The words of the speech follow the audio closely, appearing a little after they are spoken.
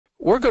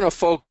we're going to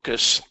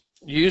focus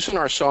using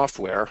our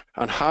software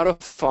on how to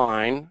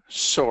find,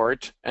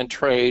 sort, and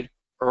trade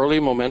early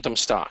momentum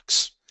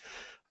stocks.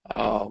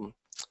 We're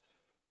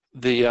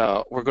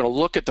going to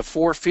look at the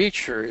 4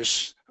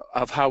 features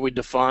of how we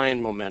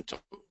define momentum.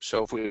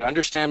 So if we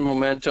understand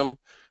momentum,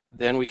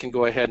 then we can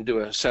go ahead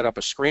and set up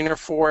a screener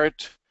for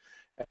it,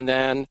 and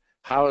then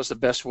how is the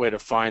best way to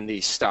find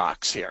these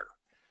stocks here.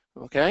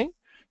 Okay,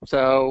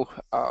 so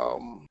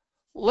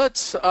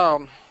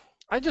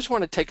I just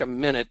want to take a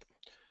minute.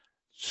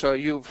 So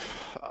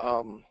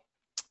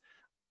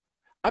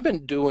I've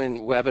been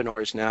doing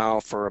webinars now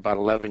for about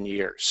 11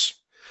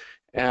 years,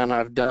 and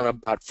I've done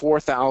about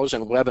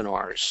 4,000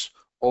 webinars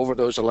over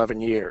those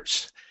 11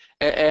 years.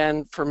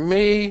 And for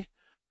me,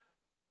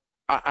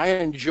 I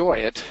enjoy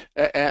it,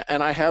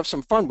 and I have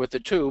some fun with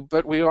it too,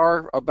 but we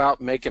are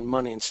about making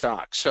money in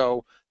stocks.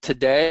 So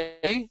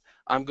today,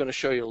 I'm going to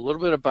show you a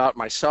little bit about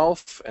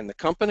myself and the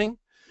company.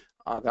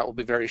 That will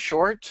be very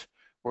short.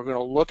 We're going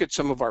to look at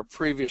some of our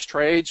previous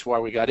trades, why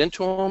we got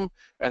into them,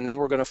 and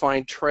we're going to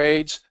find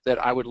trades that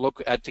I would look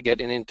at to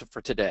get into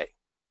for today.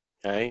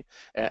 Okay,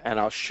 and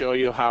I'll show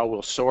you how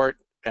we'll sort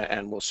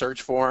and we'll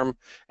search for them,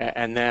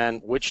 and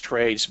then which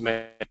trades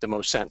make the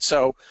most sense.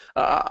 So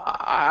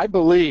I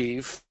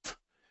believe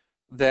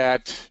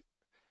that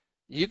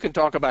you can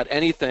talk about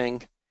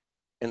anything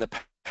in the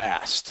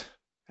past,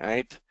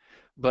 right?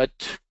 But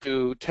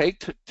to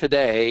take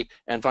today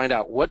and find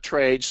out what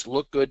trades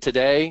look good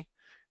today,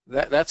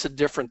 that's a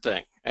different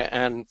thing.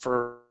 And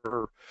for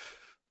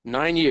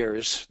 9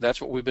 years,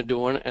 that's what we've been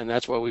doing, and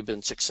that's why we've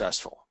been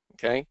successful.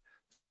 Okay,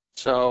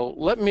 so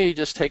let me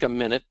just take a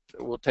minute.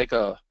 We'll take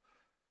a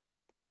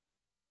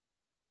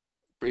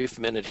brief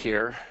minute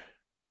here.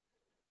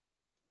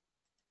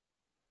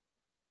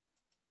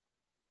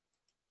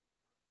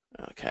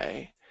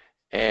 Okay,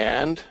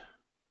 and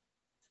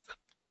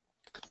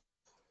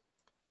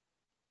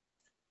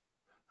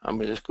I'm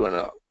just going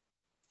to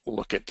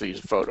look at these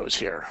photos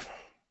here.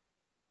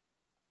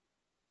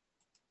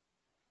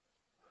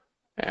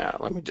 Yeah,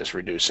 let me just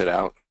reduce it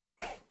out.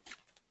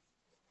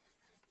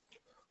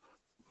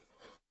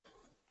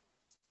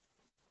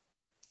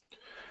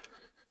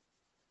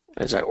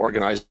 As I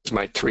organize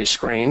my 3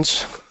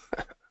 screens.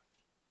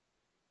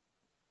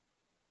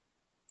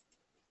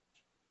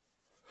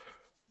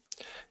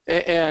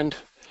 And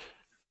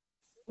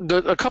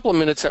a couple of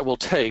minutes that we'll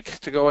take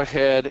to go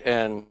ahead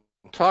and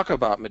talk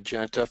about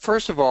Magenta.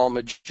 First of all,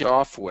 Magenta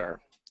software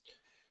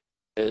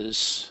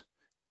is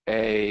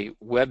a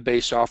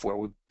web-based software.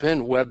 We've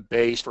been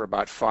web-based for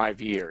about 5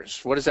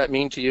 years. What does that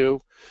mean to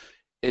you?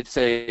 It's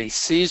a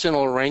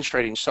seasonal range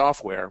trading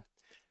software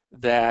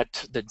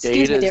that the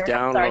data is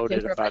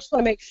downloaded about. I just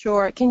want to make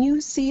sure. Can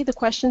you see the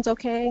questions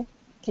okay?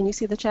 Can you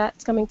see the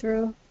chats coming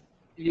through?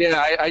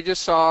 Yeah, I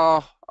just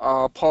saw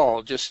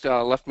Paul just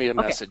left me a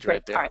message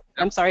right there. All right.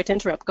 I'm sorry to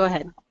interrupt. Go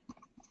ahead.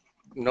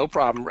 No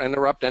problem.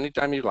 Interrupt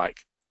anytime you like.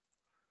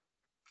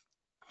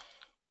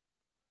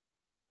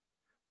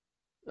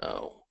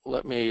 So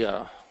let me,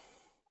 oh,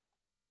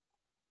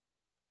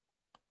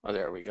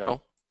 there we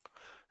go.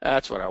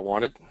 That's what I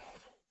wanted.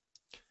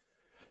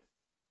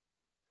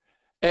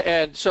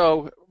 And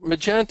so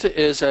Magenta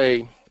is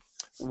a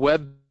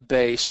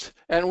web-based,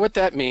 and what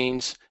that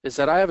means is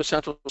that I have a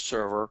central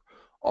server.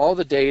 All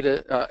the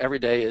data every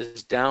day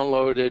is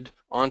downloaded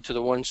onto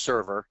the one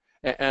server,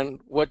 and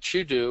what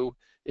you do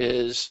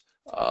is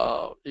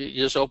you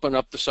just open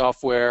up the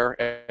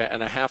software,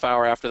 and a half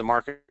hour after the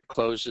market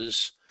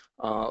closes,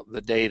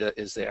 the data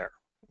is there.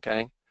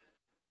 Okay,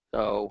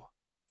 so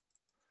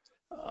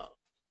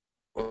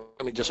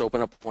let me just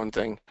open up one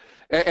thing,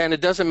 and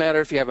it doesn't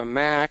matter if you have a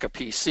Mac, a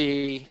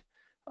PC.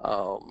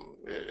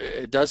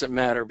 It doesn't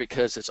matter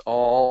because it's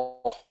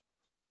all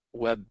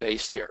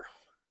web-based here.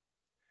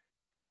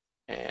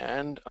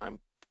 And I'm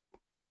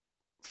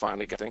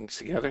finally getting things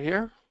together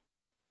here.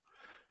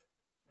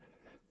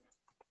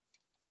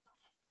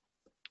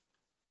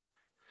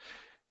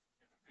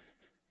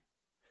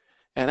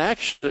 And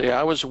actually,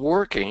 I was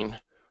working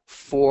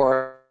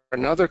for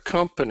another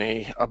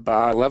company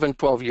about 11,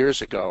 12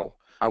 years ago.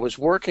 I was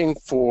working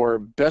for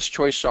Best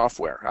Choice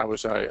Software. I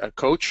was a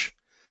coach,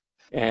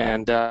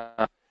 and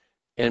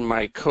in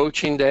my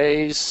coaching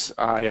days,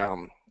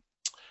 I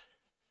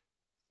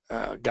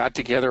got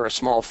together a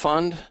small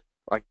fund.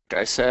 Like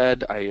I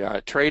said,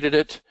 I traded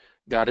it,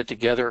 got it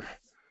together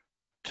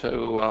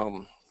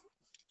to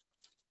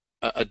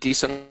a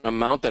decent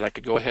amount that I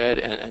could go ahead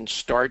and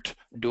start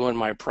doing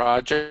my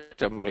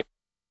project.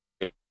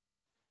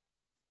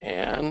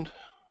 And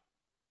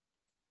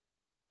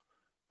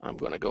I'm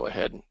going to go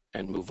ahead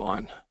and move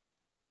on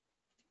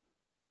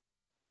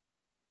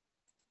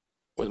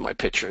with my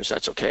pictures.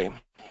 That's okay.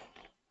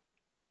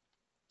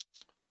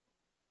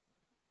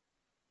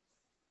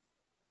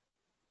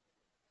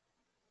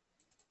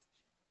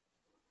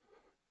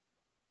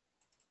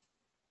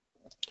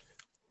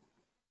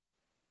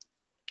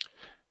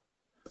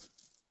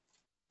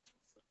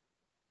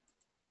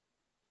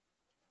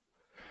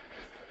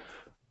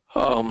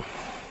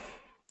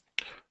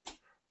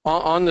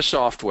 On the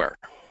software,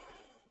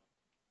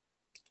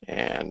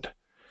 and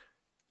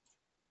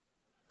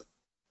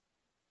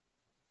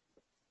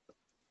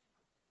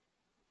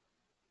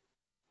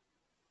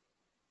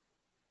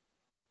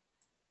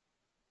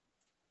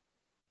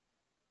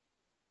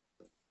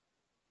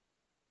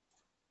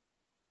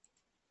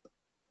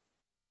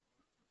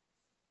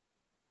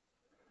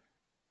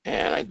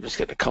I'm just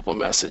getting a couple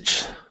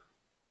messages.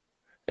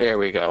 There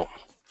we go.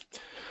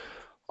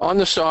 On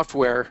the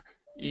software,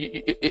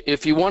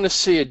 if you want to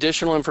see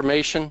additional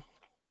information,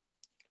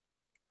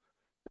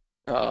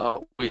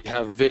 we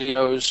have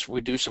videos.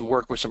 We do some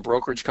work with some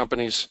brokerage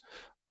companies.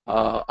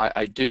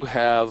 I do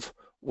have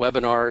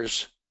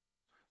webinars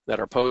that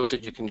are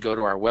posted. You can go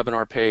to our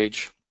webinar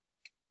page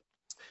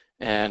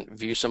and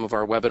view some of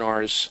our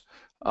webinars.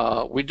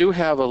 We do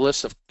have a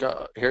list of,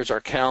 here's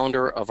our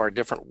calendar of our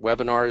different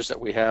webinars that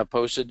we have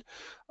posted.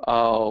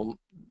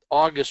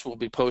 August will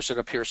be posted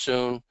up here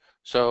soon.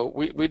 So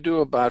we do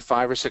about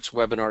 5 or 6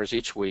 webinars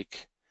each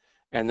week.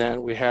 And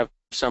then we have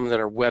some that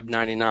are Web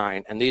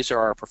 99, and these are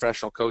our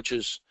professional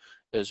coaches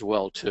as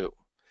well too.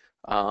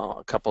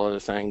 A couple other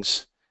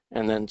things,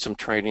 and then some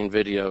training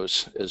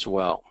videos as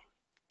well.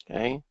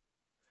 Okay.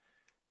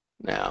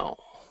 Now,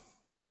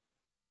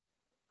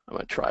 I'm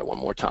going to try one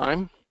more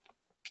time.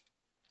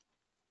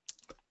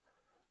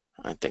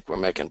 I think we're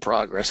making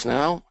progress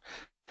now.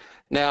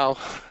 Now,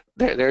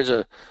 there's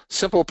a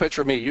simple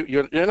picture of me.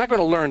 You're not going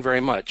to learn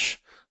very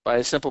much by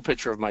a simple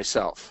picture of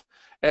myself.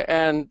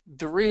 And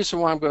the reason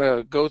why I'm going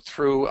to go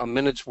through a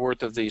minute's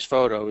worth of these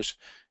photos,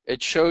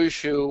 it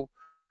shows you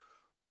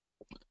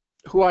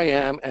who I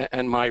am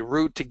and my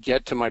route to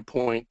get to my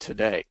point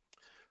today.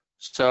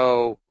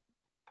 So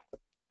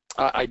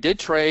I did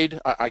trade.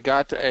 I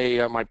got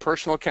my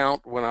personal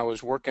account when I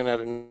was working at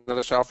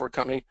another software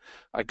company.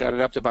 I got it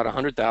up to about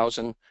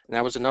 100,000, and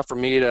that was enough for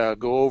me to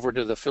go over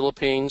to the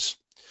Philippines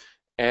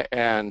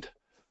and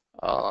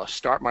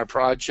start my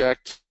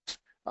project.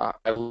 I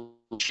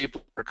cheap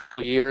for a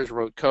couple years,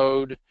 wrote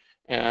code,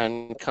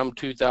 and come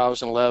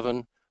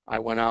 2011, I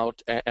went out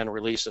and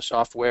released the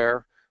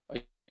software. A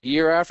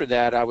year after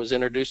that, I was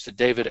introduced to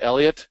David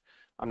Elliott.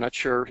 I'm not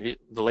sure,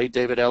 the late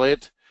David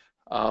Elliott.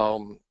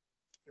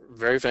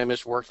 Very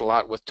famous, worked a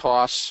lot with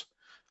TOS,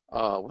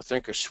 with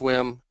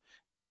Thinkorswim.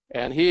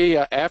 And he,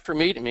 after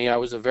meeting me, I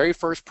was the very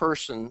first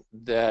person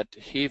that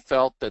he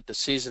felt that the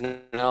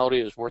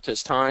seasonality is worth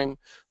his time.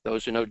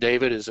 Those who know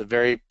David is a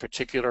very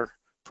particular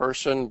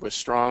person with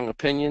strong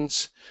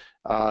opinions.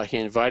 He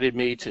invited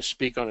me to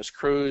speak on his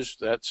cruise.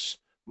 That's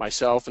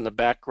myself in the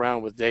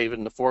background with David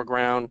in the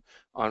foreground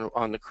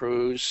on the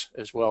cruise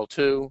as well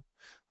too.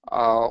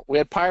 We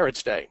had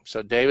Pirates Day,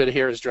 so David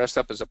here is dressed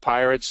up as a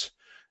Pirates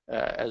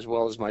as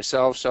well as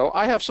myself. So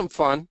I have some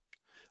fun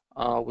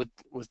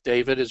with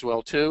David as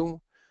well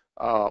too.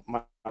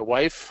 My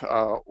wife,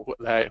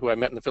 who I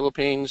met in the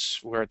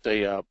Philippines, we're at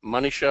the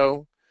Money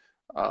Show.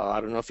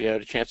 I don't know if you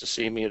had a chance to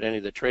see me at any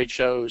of the trade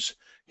shows.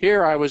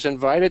 Here I was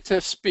invited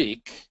to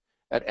speak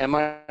at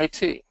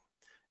MIT,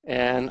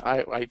 and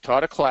I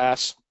taught a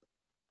class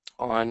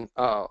on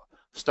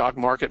stock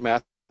market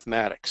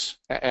mathematics.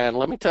 And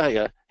let me tell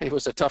you, it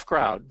was a tough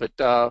crowd,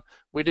 but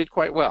we did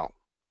quite well.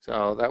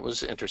 So that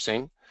was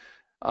interesting.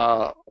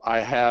 I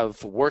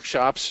have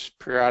workshops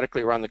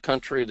periodically around the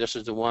country. This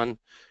is the one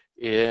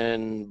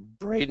in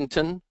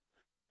Bradenton,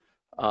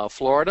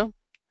 Florida.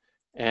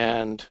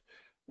 And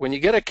when you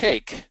get a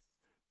cake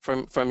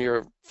from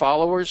your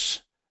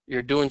followers,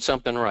 you're doing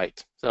something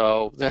right.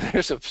 So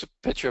there's a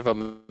picture of a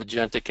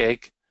Magenta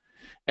cake.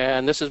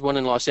 And this is one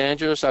in Los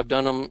Angeles. I've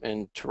done them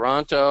in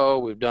Toronto.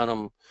 We've done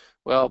them,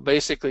 well,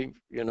 basically,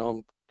 you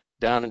know,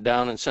 down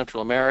in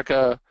Central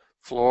America,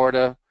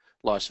 Florida,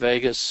 Las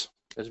Vegas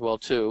as well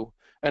too.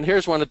 And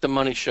here's one at the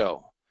Money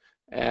Show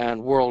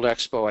and World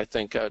Expo, I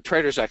think,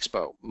 Traders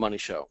Expo Money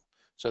Show.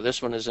 So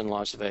this one is in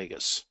Las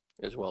Vegas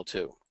as well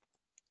too.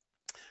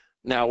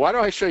 Now, why do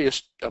I show you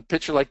a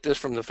picture like this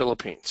from the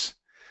Philippines?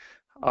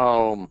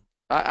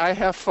 I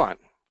have fun.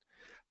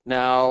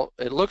 Now,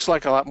 it looks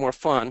like a lot more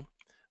fun,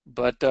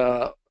 but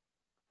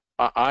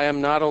I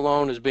am not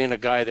alone as being a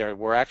guy there.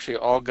 We're actually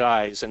all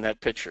guys in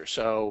that picture.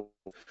 So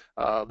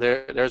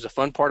there's a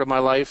fun part of my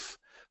life.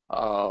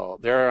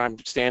 There I'm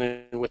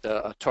standing with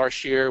a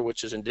tarsier,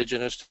 which is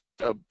indigenous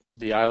to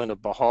the island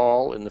of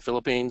Bohol in the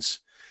Philippines,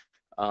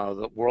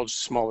 the world's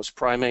smallest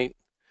primate.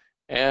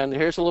 And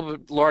here's a little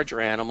bit larger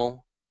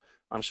animal.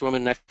 I'm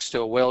swimming next to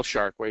a whale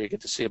shark where you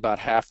get to see about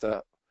half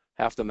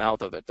the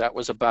mouth of it. That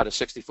was about a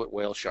 60-foot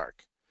whale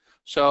shark.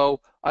 So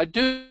I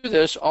do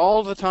this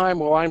all the time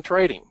while I'm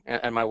trading.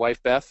 And my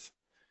wife, Beth,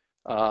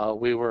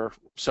 we were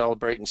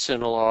celebrating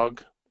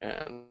Sinulog.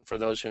 And for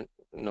those who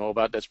know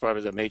about, that's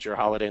probably the major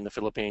holiday in the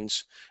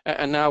Philippines.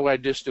 And now I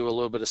just do a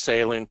little bit of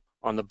sailing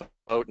on the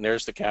boat, and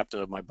there's the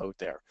captain of my boat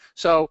there.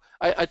 So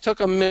I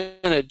took a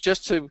minute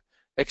just to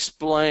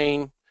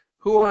explain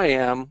who I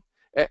am,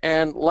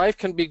 and life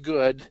can be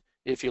good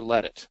if you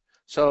let it.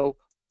 So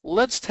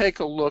let's take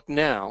a look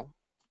now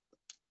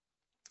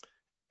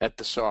at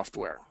the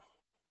software.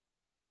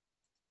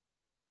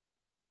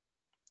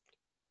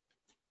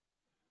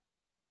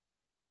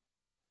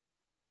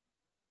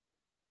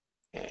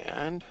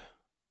 And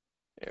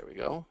there we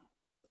go.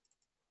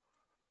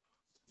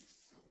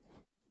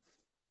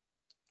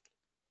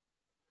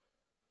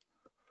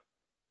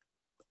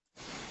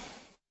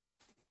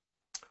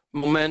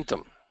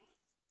 Momentum.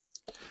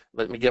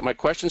 Let me get my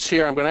questions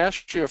here. I'm going to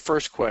ask you a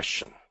first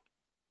question.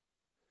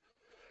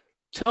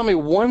 Tell me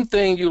one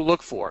thing you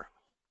look for.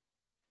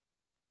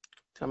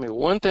 Tell me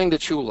one thing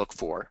that you look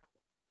for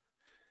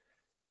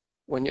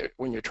when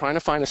you're trying to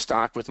find a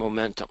stock with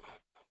momentum.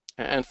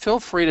 And feel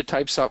free to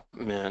type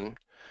something in,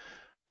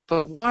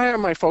 but why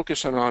am I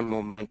focusing on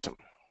momentum?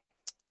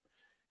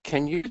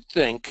 Can you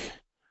think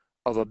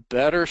of a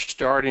better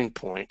starting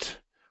point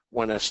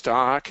when a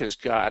stock has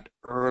got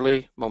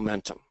early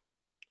momentum?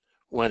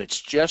 When it's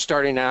just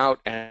starting out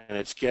and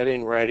it's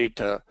getting ready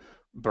to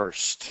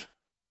burst.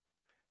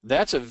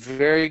 That's a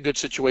very good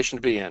situation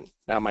to be in.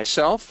 Now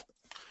myself,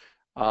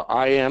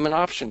 I am an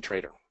option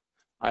trader.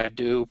 I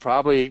do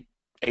probably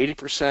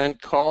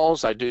 80%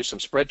 calls. I do some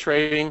spread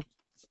trading.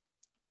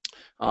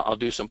 I'll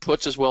do some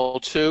puts as well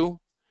too.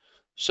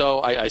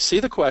 So I see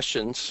the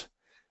questions.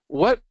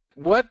 What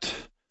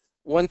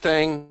one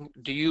thing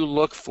do you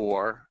look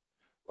for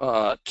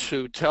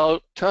to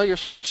tell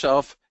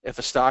yourself if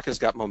a stock has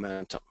got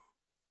momentum?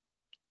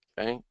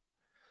 Okay.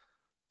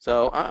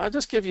 So I'll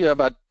just give you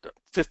about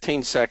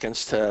 15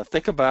 seconds to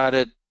think about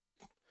it.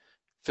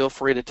 Feel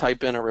free to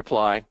type in a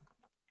reply.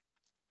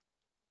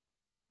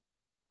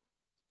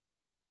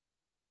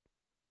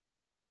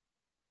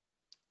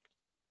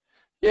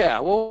 Yeah,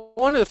 well,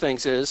 one of the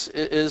things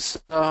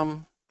is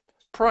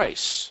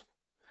price.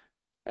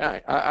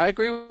 I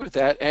agree with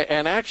that.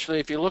 And actually,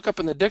 if you look up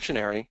in the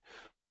dictionary,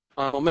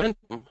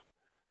 momentum,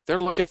 they're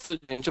looking for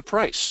the change of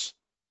price.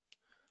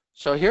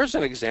 So here's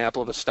an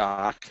example of a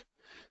stock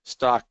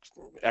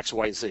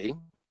XYZ.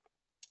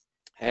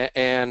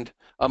 And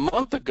a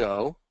month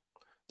ago,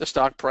 the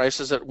stock price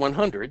is at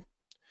 100.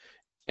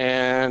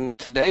 And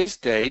today's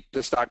date,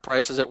 the stock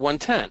price is at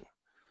 110.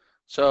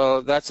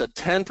 So that's a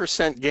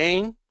 10%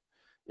 gain.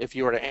 If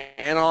you were to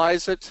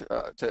analyze it,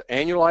 to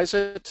annualize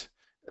it,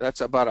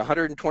 that's about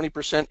 120%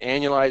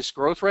 annualized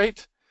growth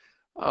rate.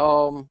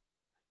 You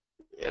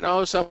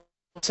know, some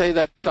say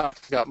that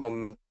stock's got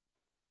momentum.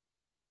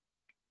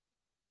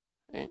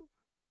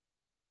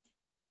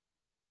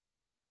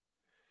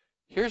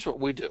 Here's what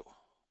we do.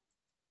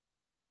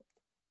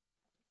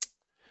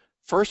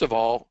 First of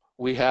all,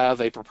 we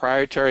have a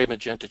proprietary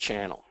Magenta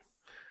channel.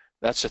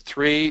 That's the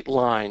 3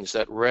 lines,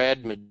 that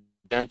red,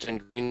 magenta,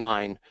 and green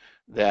line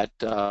that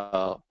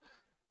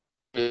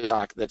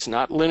that's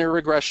not linear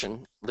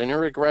regression. Linear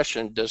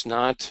regression does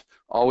not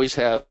always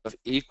have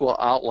equal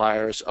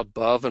outliers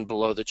above and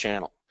below the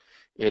channel.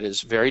 It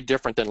is very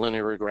different than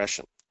linear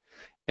regression.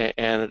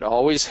 And it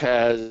always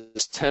has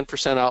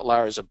 10%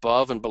 outliers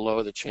above and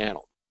below the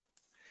channel.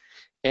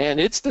 And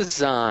it's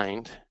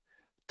designed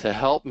to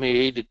help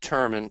me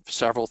determine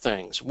several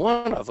things.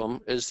 One of them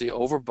is the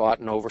overbought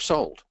and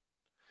oversold.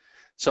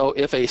 So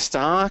if a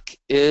stock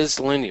is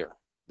linear,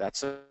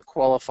 that's a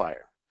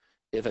qualifier.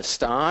 If a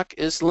stock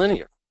is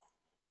linear,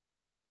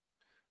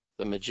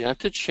 the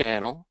Magenta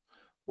channel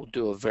will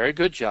do a very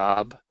good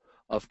job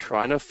of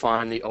trying to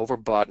find the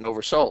overbought and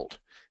oversold.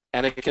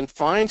 And it can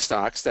find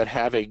stocks that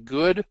have a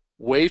good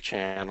wave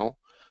channel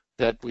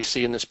that we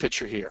see in this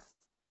picture here.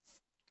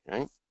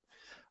 Okay?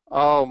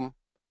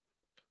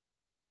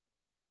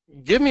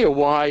 Give me a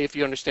Y if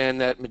you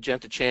understand that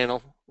Magenta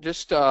channel.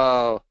 Just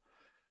type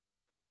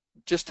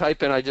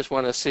in, I just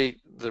want to see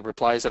the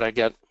replies that I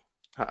get.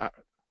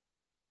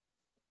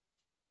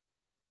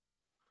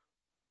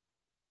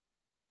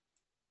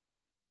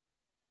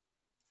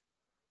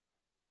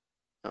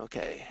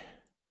 Okay,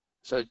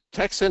 so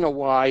text in a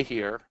Y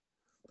here.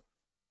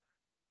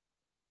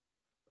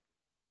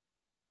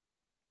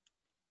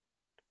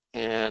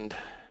 And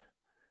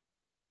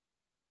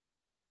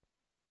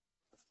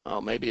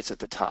oh, maybe it's at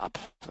the top.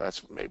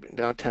 That's maybe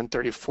down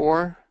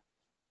 1034.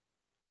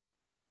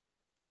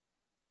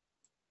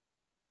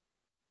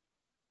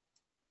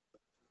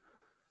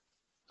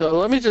 So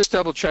let me just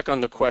double check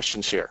on the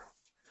questions here.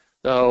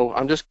 So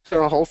I'm just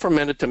going to hold for a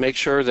minute to make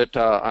sure that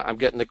I'm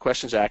getting the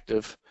questions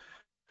active.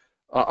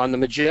 On the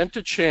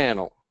Magenta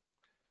channel,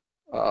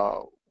 a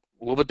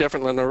little bit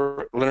different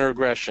linear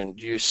regression.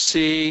 Do you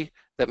see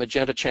that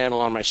Magenta channel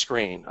on my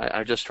screen?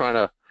 I'm just trying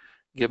to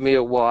give me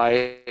a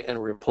Y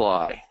and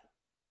reply.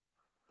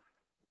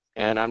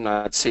 And I'm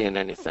not seeing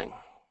anything.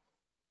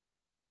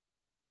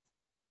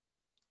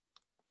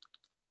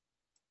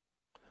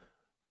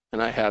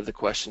 And I have the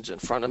questions in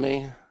front of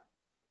me.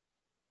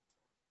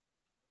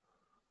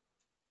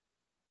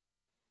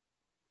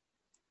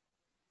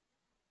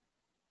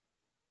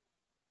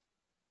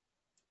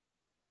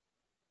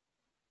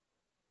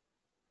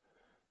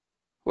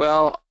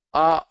 Well,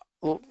 I'll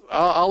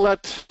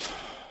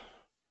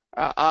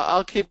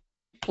keep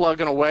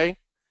plugging away,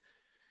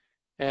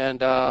 and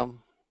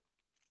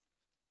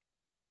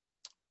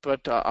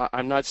but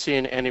I'm not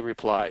seeing any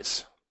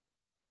replies.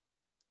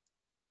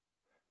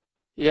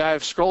 Yeah,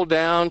 I've scrolled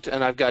down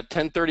and I've got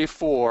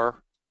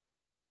 1034.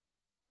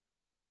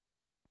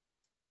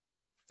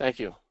 Thank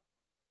you.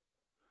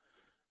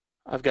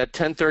 I've got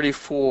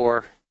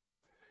 1034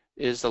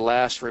 is the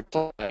last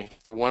reply.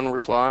 One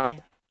reply,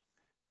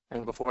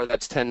 and before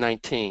that's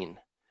 1019.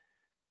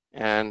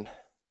 And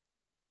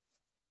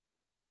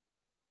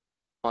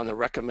on the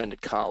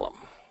recommended column.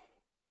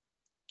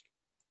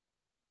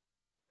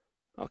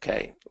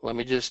 Okay, let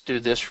me just do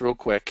this real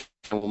quick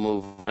and we'll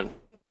move on.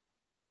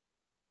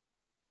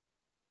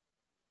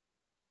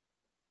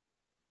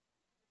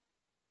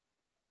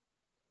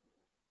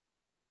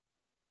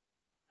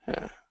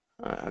 Yeah,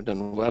 I've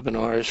done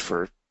webinars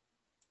for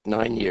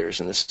 9 years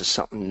and this is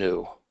something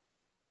new.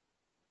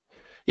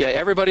 Yeah,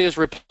 everybody is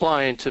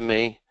replying to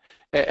me,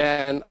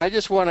 and I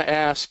just want to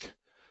ask,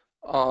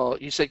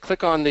 you said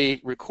click on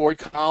the record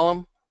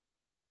column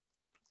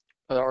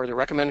or the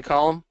recommend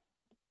column.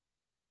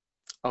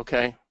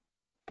 Okay,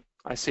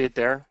 I see it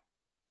there.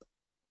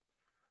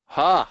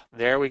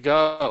 There we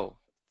go.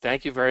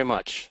 Thank you very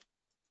much.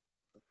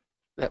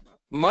 That,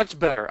 much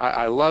better.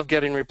 I love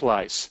getting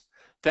replies.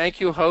 Thank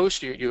you,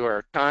 host. You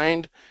are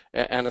kind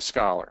and a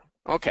scholar.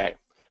 Okay,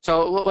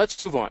 so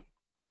let's move on.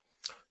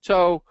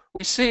 So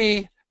we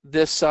see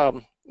this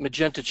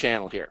Magenta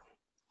channel here.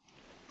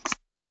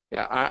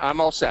 Yeah,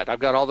 I'm all set. I've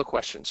got all the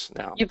questions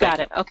now. You've got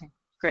it. Okay,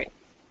 great.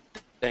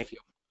 Thank you.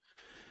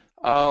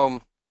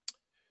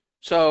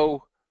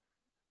 So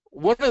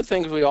one of the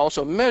things we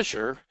also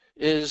measure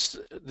is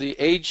the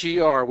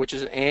AGR, which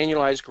is an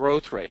annualized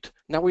growth rate.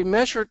 Now we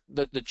measure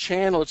the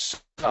channel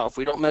itself.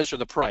 We don't measure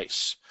the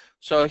price.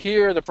 So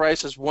here the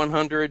price is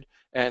 100,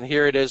 and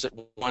here it is at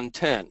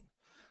 110.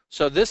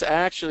 So this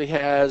actually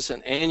has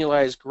an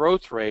annualized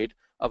growth rate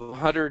of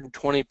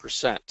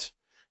 120%.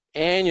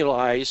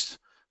 Annualized,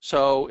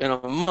 so in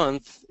a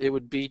month it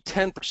would be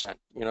 10%,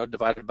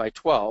 divided by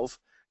 12,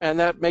 and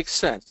that makes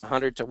sense,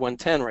 100 to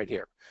 110 right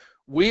here.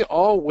 We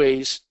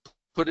always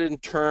put it in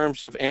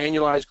terms of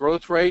annualized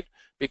growth rate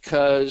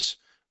because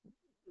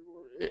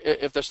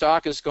if the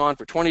stock is gone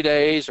for 20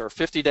 days or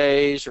 50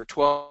 days or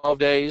 12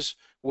 days,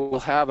 we'll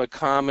have a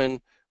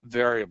common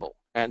variable,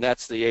 and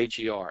that's the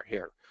AGR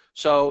here.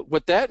 So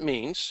what that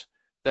means,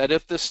 that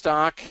if the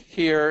stock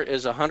here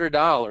is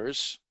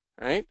 $100,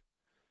 right,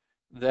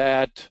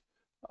 that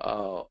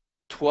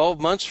 12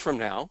 months from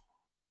now,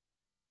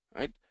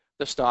 right,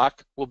 the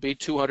stock will be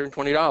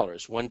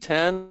 $220.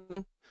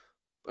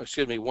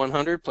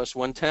 100 plus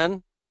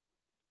 110,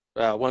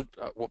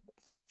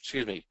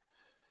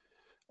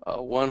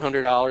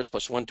 $100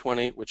 plus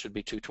 120, which would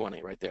be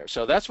 220 right there.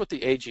 So that's what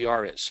the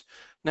AGR is.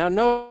 Now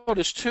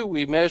notice too,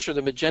 we measure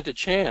the Magenta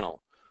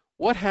channel.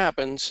 What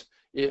happens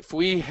if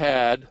we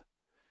had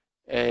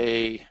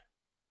a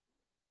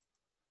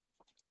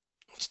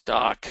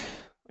stock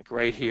like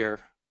right here?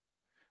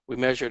 We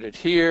measured it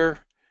here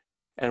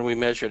and we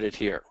measured it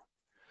here.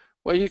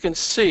 Well, you can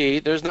see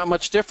there's not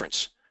much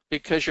difference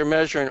because you're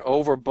measuring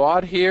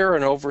overbought here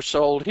and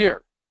oversold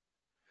here.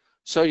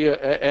 So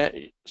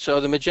so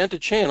the Magenta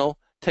channel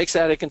takes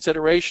that into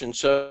consideration.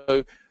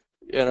 So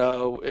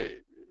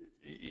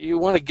you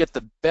want to get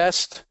the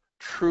best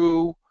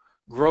true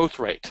growth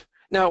rate.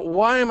 Now,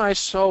 why am I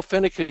so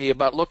finicky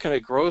about looking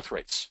at growth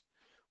rates?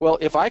 Well,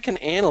 if I can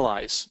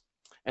analyze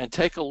and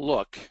take a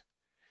look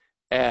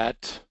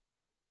at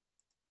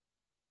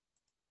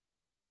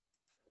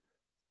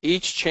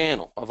each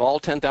channel of all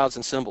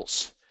 10,000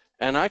 symbols,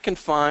 and I can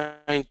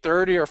find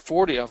 30 or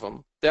 40 of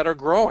them that are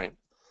growing,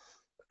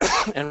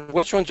 and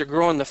which ones are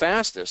growing the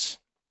fastest,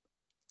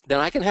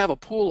 then I can have a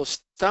pool of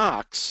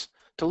stocks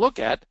to look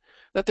at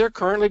that they're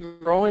currently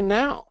growing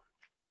now.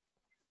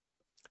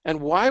 And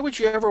why would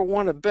you ever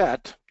want to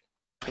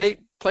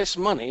place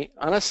money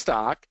on a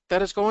stock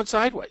that is going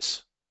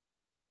sideways?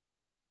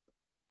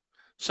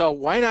 So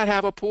why not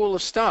have a pool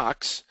of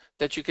stocks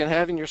that you can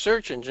have in your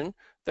search engine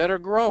that are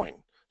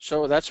growing?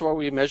 So that's why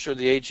we measure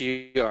the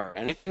AGR.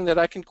 Anything that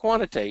I can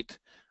quantitate,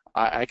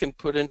 I can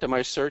put into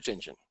my search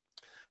engine.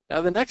 Now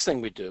the next thing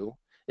we do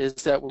is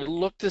that we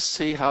look to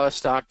see how a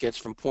stock gets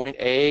from point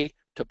A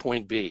to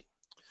point B.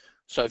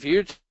 So if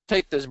you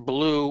take this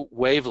blue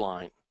wave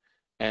line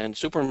and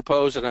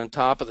superimpose it on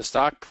top of the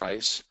stock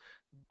price,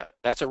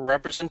 that's a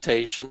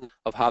representation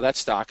of how that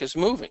stock is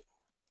moving.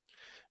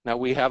 Now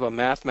we have a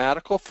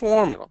mathematical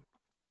formula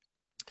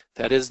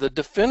that is the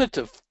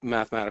definitive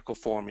mathematical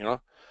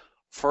formula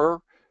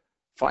for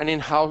finding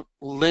how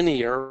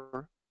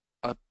linear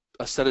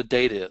a set of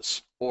data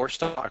is, or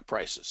stock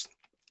prices.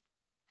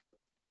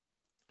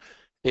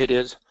 It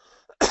is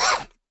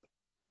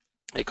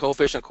a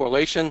coefficient of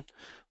correlation,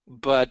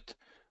 but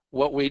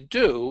what we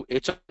do,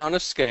 it's on a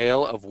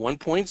scale of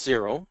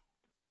 1.0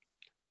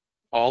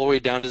 all the way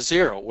down to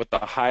 0, with the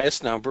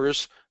highest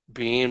numbers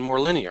being more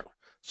linear.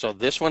 So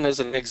this one is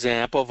an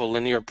example of a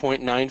linear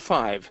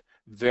 0.95,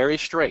 very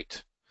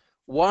straight.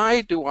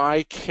 Why do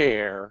I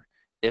care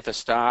if a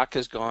stock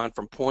has gone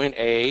from point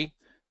A,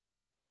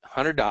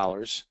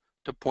 $100,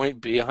 to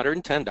point B,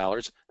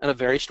 $110, in a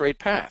very straight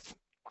path?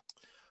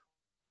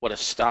 What a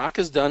stock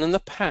has done in the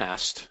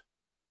past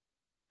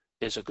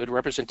is a good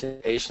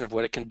representation of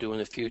what it can do in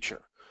the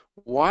future.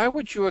 Why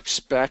would you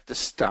expect a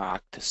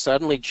stock to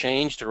suddenly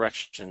change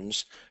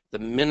directions the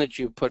minute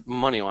you put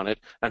money on it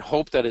and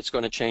hope that it's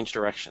going to change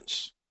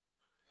directions?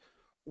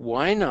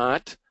 Why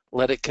not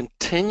let it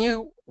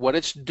continue what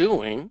it's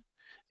doing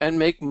and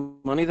make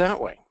money that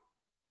way?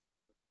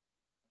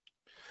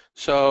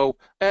 So,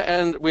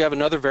 and we have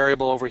another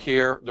variable over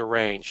here, the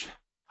range.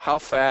 How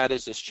fat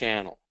is this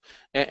channel?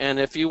 And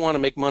if you want to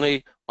make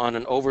money on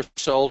an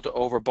oversold to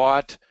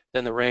overbought,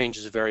 then the range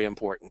is very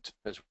important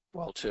as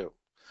well too.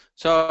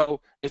 So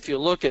if you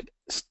look at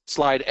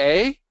slide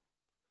A,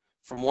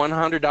 from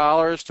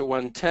 $100 to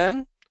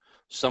 110,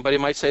 somebody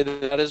might say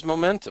that is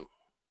momentum.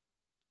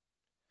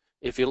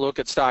 If you look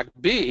at stock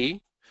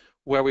B,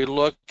 where we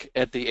look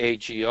at the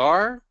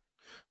AGR,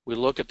 we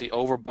look at the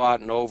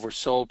overbought and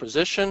oversold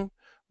position,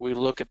 we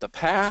look at the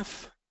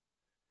path,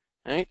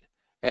 right?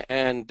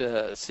 And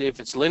see if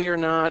it's linear or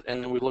not,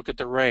 and then we look at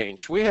the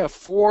range. We have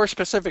 4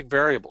 specific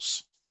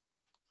variables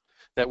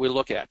that we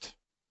look at.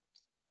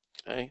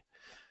 Okay?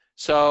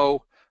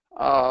 So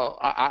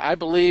I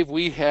believe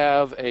we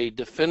have a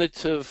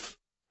definitive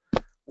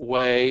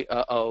way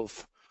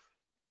of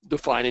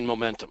defining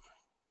momentum.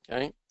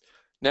 Okay?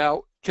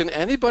 Now, can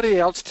anybody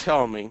else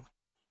tell me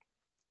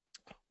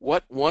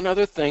what one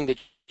other thing that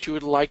you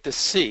would like to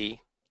see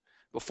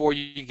before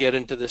you get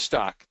into the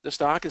stock? The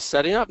stock is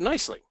setting up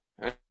nicely.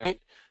 Right?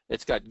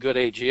 It's got good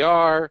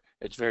AGR,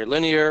 it's very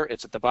linear,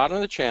 it's at the bottom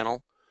of the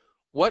channel.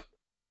 What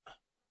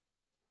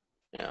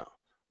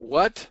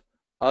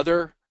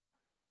other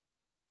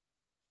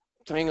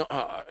thing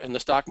in the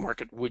stock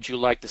market would you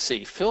like to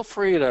see? Feel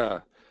free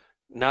to,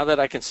 now that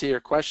I can see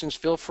your questions,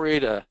 feel free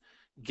to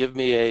give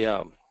me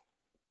a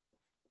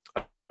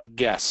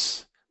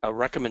guess, a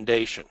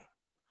recommendation.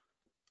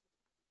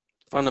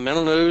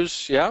 Fundamental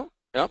news, yeah,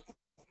 yep.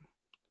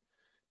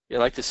 You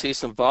like to see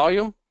some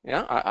volume?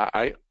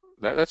 Yeah,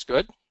 that's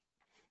good.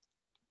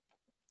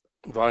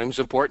 Volume's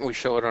important. We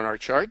show it on our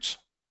charts.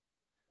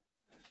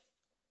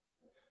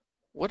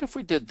 What if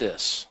we did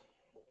this?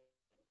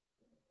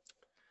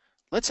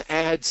 Let's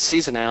add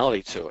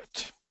seasonality to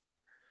it.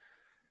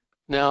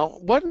 Now,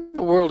 what in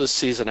the world is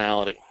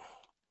seasonality?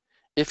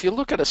 If you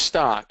look at a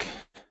stock,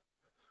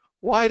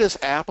 why does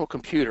Apple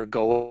Computer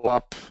go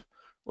up,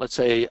 let's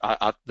say,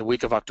 the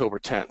week of October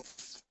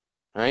 10th,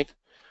 right?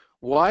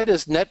 Why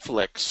does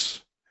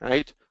Netflix,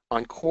 right,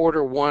 on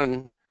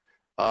Q1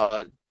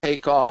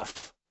 take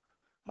off,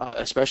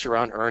 especially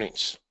around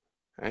earnings,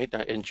 right,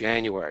 in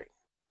January?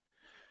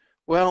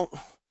 Well,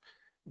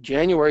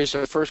 January is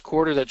the first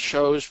quarter that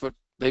shows what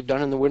they've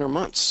done in the winter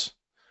months.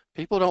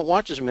 People don't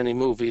watch as many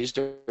movies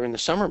during the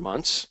summer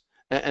months,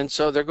 and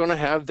so they're going to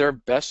have their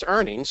best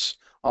earnings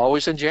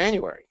always in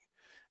January.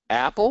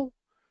 Apple,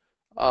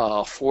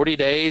 40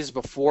 days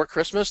before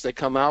Christmas, they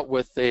come out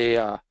with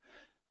a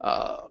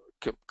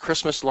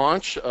Christmas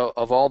launch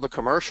of all the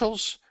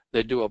commercials.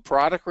 They do a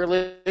product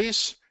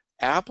release.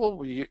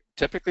 Apple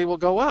typically will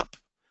go up.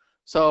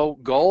 So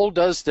gold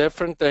does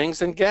different things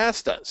than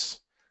gas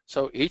does.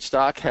 So each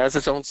stock has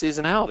its own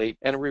seasonality,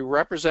 and we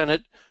represent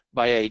it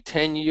by a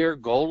 10-year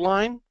gold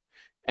line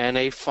and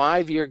a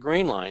 5-year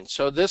green line.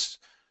 So this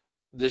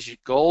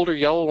gold or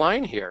yellow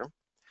line here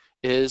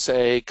is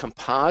a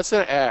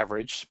composite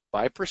average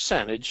by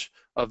percentage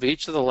of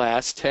each of the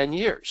last 10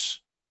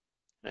 years.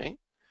 Okay?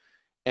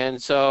 And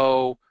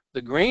so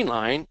the green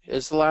line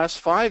is the last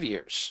 5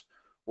 years.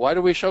 Why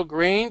do we show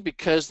green?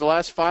 Because the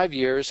last 5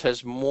 years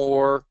has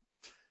more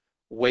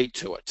weight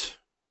to it.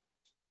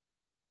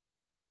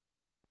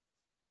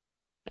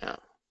 Yeah.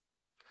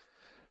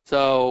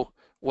 So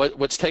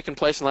what's taken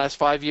place in the last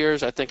 5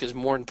 years, I think, is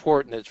more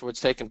important than what's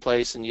taken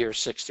place in years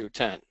 6 through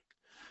 10.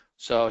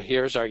 So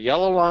here's our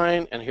yellow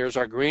line, and here's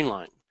our green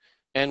line.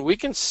 And we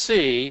can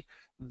see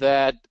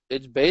that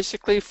it's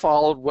basically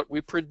followed what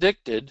we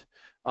predicted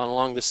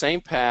along the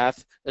same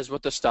path as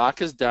what the stock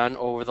has done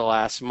over the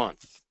last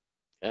month.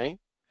 Okay?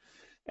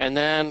 And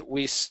then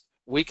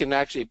we can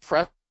actually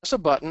press a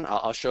button,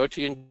 I'll show it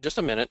to you in just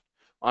a minute,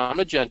 on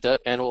Magenta,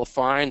 and we'll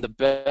find the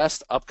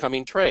best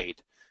upcoming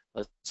trade.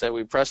 Let's say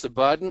we press the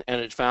button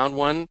and it found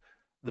one.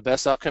 The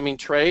best upcoming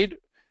trade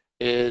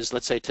is,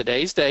 let's say,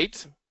 today's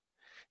date,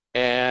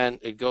 and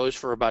it goes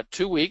for about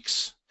 2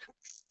 weeks.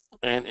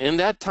 And in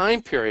that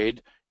time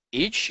period,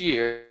 each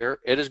year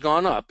it has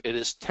gone up. It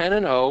is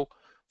 10-0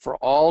 for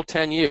all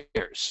 10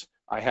 years.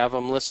 I have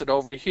them listed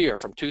over here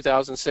from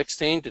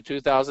 2016 to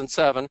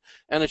 2007,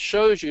 and it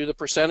shows you the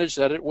percentage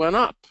that it went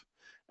up.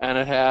 And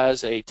it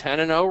has a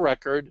 10-0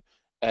 record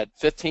at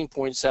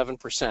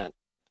 15.7%.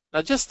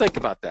 Now just think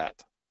about that.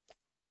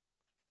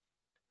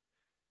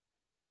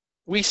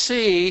 We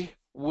see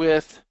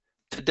with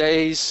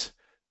today's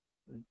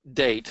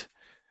date,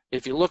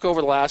 if you look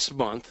over the last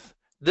month,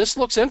 this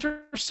looks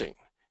interesting.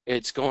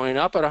 It's going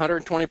up at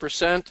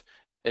 120%.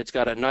 It's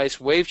got a nice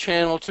wave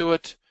channel to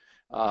it.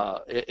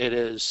 It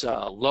is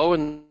low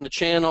in the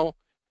channel.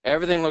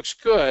 Everything looks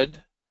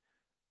good,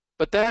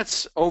 but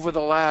that's over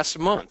the last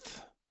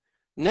month.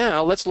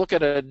 Now let's look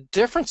at a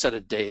different set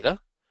of data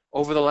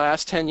over the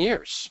last 10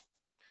 years.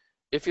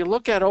 If you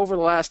look at over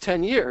the last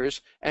 10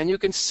 years, and you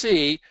can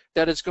see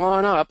that it's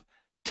gone up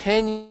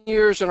 10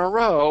 years in a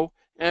row,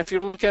 and if you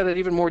look at it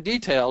even more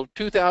detailed,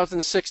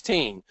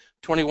 2016,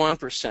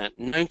 21%,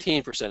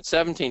 19%,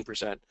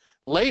 17%.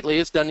 Lately,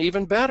 it's done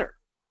even better.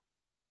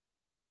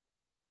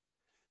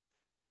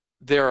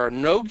 There are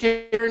no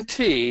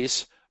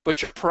guarantees,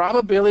 but your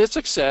probability of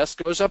success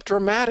goes up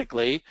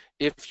dramatically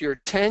if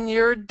your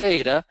 10-year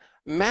data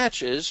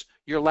matches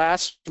your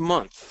last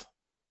month.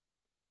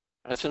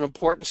 That's an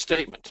important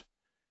statement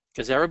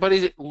because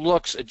everybody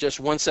looks at just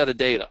one set of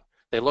data.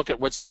 They look at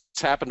what's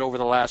happened over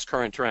the last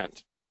current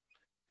trend.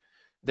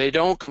 They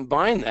don't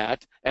combine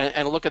that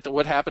and look at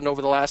what happened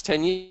over the last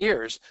 10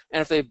 years.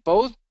 And if they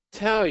both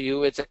tell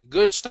you it's a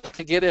good stock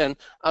to get in,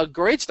 a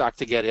great stock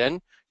to get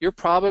in, your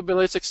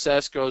probability of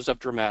success goes up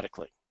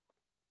dramatically.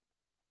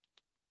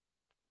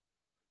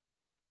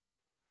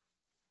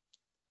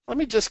 Let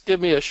me just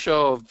give me a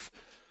show of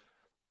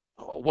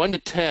 1 to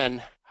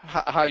 10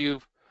 how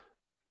you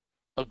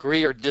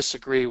agree or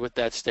disagree with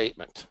that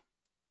statement.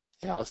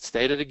 Yeah, I'll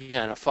state it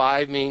again. A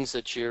 5 means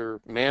that you're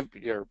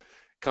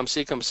come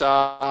see, come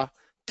saw.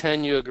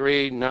 10 you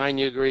agree, 9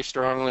 you agree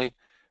strongly,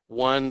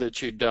 1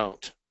 that you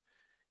don't.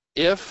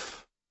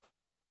 If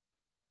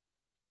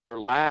your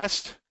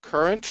last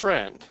current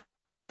trend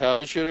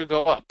tells you to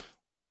go up,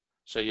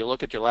 so you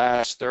look at your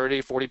last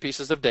 30, 40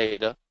 pieces of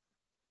data,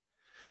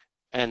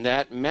 and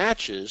that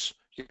matches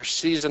your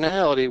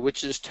seasonality,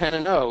 which is 10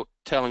 and 0,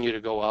 telling you to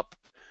go up.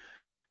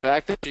 The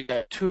fact that you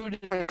got 2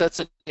 different sets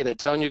of data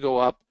telling you to go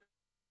up,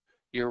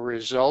 your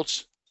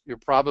results, your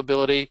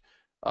probability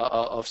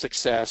of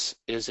success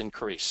is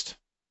increased.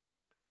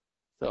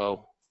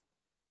 So,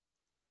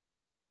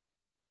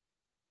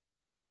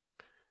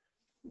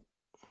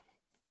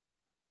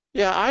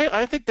 yeah,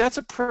 I think that's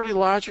a pretty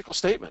logical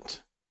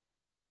statement.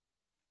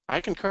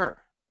 I concur.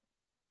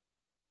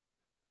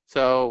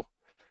 So,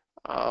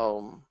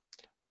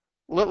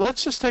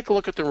 let's just take a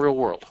look at the real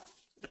world.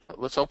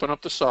 Let's open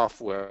up the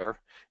software,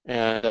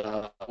 and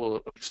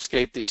we'll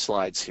escape these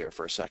slides here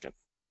for a second.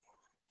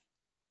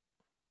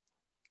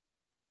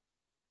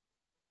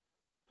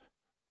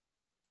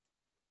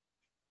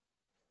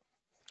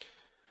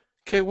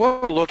 Okay,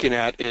 what we're looking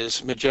at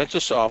is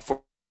Magenta software.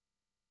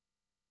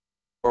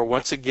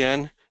 Once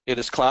again, it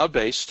is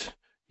cloud-based.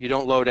 You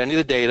don't load any of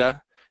the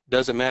data. It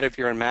doesn't matter if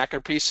you're on Mac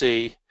or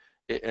PC.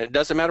 It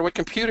doesn't matter what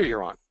computer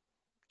you're on.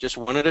 Just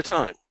one at a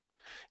time.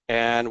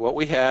 And what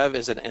we have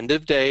is an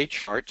end-of-day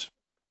chart,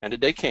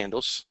 end-of-day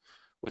candles,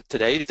 with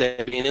today's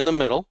day being in the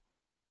middle.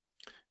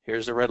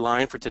 Here's the red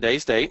line for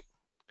today's date.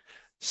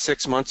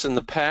 6 months in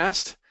the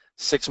past,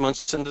 6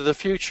 months into the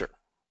future.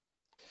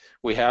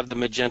 We have the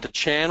Magenta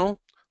channel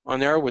on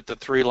there with the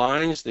 3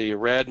 lines, the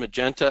red,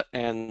 magenta,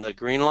 and the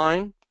green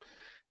line.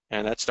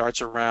 And that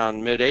starts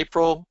around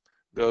mid-April,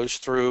 goes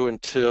through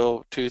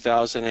until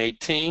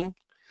 2018,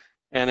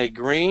 and a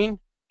green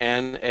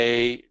and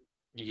a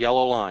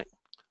yellow line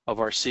of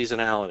our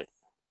seasonality.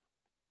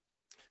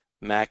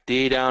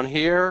 MACD down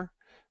here,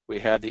 we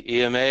have the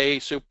EMA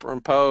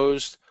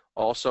superimposed,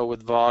 also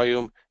with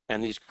volume,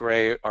 and these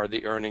gray are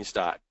the earnings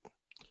dot.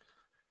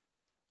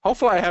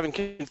 Hopefully I haven't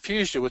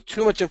confused you with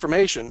too much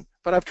information,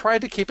 but I've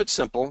tried to keep it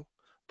simple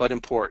but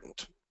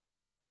important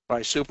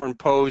by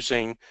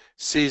superimposing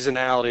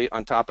seasonality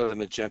on top of the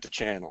Magenta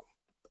channel.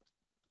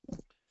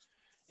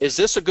 Is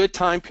this a good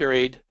time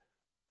period,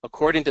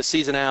 according to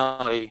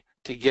seasonality,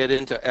 to get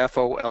into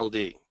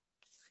FOLD?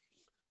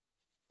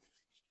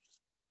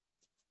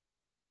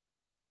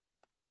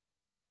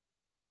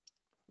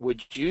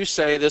 Would you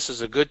say this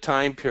is a good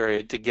time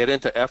period to get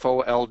into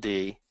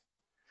FOLD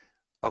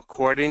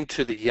according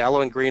to the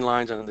yellow and green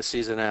lines on the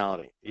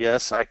seasonality?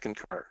 Yes, I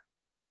concur.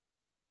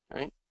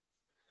 Right?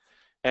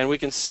 And we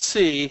can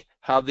see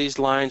how these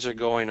lines are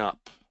going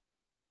up.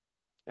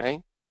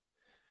 Okay?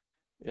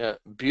 Yeah,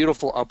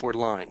 beautiful upward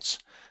lines.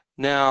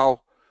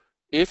 Now,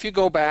 if you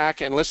go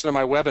back and listen to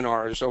my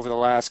webinars over the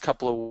last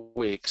couple of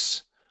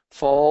weeks,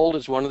 fold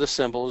is one of the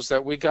symbols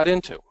that we got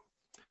into.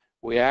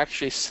 We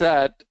actually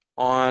set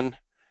on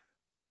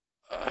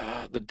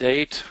the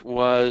date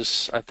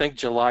was, I think,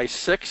 July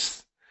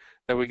 6th,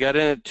 that we got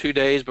in it 2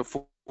 days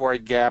before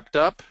it gapped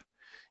up,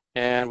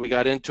 and we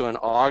got into an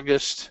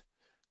August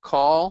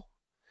call,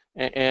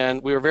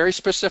 and we were very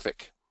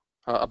specific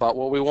about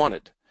what we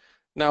wanted.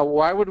 Now,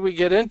 why would we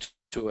get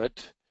into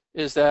it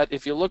is that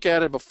if you look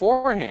at it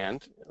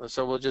beforehand,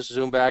 so we'll just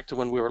zoom back to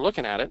when we were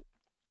looking at it,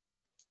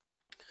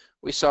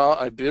 we saw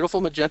a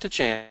beautiful Magenta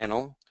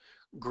channel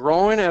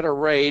growing at a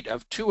rate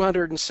of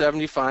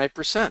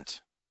 275%.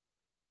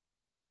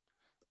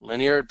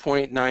 Linear at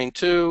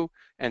 0.92,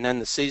 and then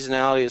the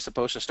seasonality is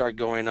supposed to start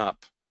going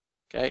up.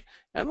 Okay,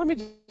 and let me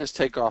just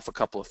take off a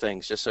couple of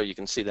things just so you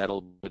can see that a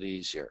little bit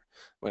easier.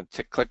 I'm going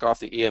to click off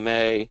the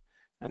EMA,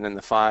 and then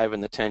the 5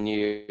 and the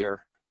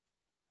 10-year,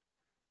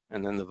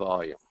 and then the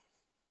volume.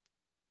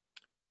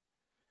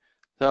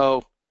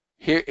 So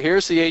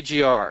here's the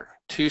AGR,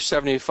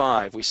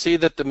 275. We see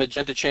that the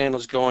Magenta channel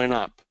is going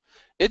up.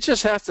 It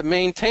just has to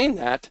maintain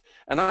that,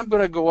 and I'm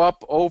going to go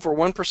up over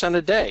 1%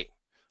 a day.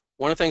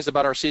 One of the things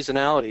about our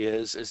seasonality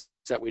is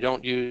that we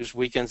don't use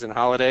weekends and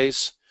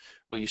holidays.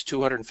 We use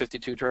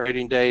 252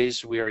 trading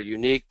days. We are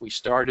unique. We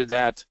started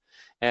that,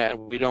 and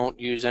we don't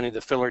use any of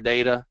the filler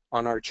data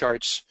on our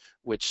charts,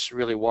 which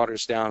really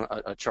waters down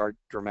a chart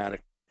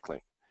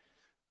dramatically.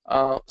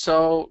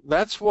 So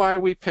that's why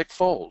we pick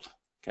fold,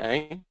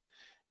 okay?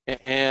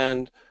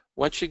 And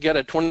once you get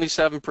a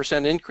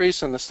 27%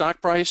 increase in the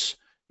stock price,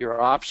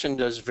 your option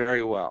does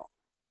very well,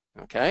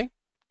 okay?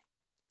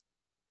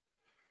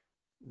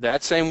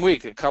 That same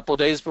week, a couple of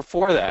days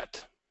before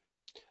that.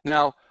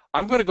 Now,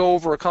 I'm going to go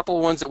over a couple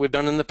of ones that we've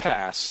done in the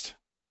past,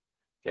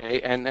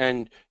 okay?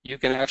 And you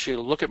can actually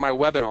look at my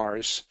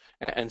webinars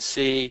and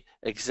see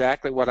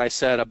exactly what I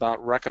said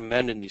about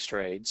recommending these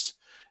trades.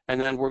 And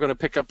then we're going to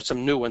pick up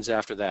some new ones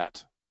after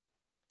that.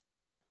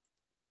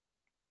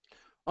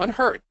 On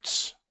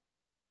Hertz,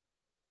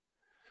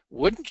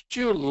 wouldn't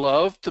you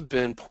love to have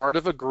been part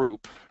of a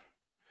group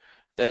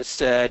that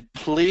said,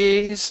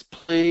 please,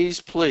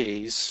 please,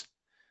 please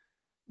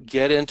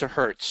get into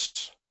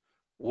Hertz?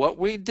 What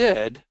we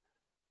did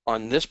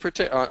on this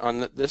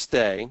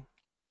day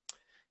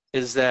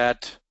is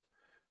that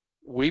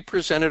we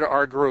presented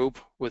our group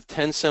with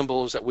 10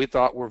 symbols that we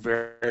thought were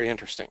very, very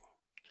interesting.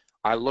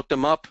 I looked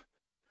them up,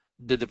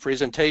 did the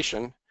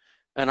presentation,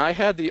 and I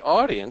had the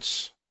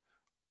audience,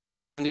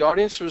 and the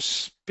audience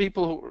was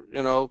people who,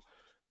 you know,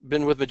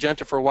 been with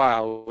Magenta for a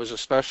while. It was a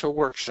special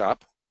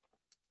workshop,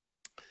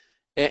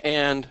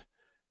 and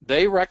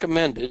they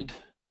recommended,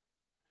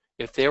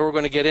 if they were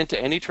going to get into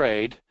any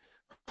trade,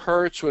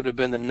 Hertz would have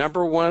been the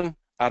 #1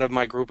 out of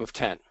my group of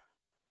 10.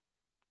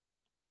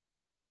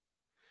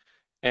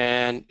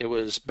 And it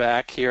was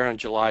back here on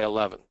July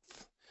 11th.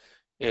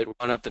 It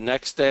went up the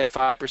next day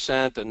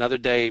 5%, another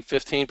day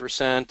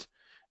 15%,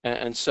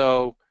 and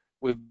so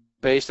we've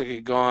basically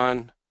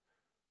gone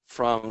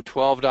from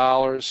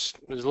 $12,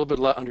 it was a little bit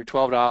under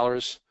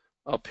 $12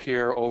 up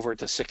here over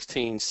to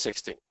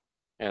 $16.60,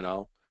 you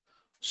know.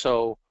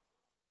 So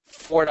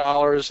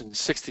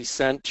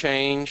 $4.60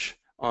 change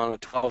on a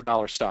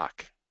 $12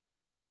 stock.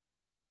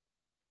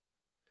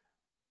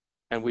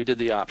 And we did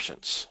the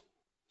options,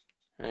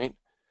 right?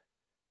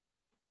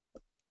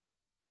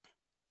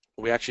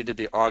 We actually did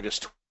the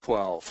August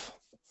 12,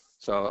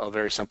 so a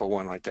very simple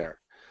one right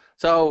there.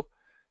 So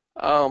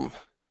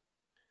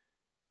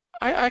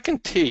I can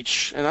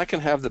teach and I can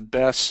have the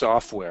best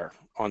software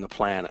on the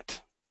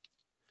planet,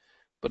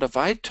 but if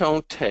I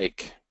don't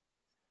take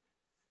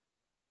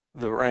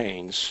the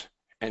reins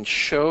and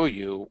show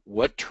you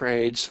what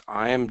trades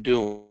I am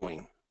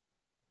doing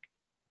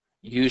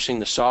using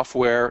the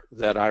software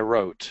that I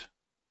wrote,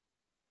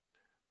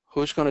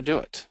 who's going to do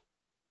it?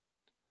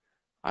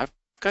 I've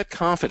got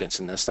confidence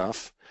in this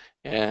stuff,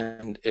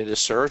 and it has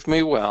served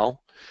me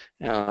well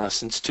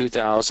since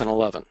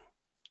 2011.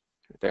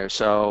 There,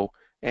 so,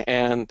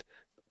 and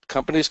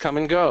companies come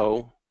and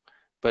go,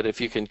 but if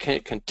you can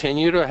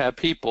continue to have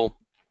people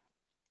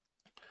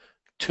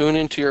tune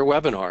into your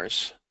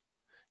webinars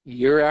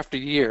year after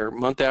year,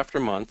 month after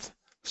month,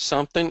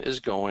 something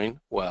is going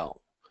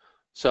well.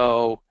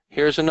 So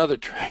here's another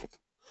trade.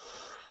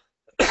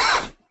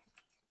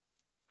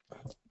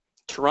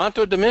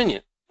 Toronto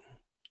Dominion.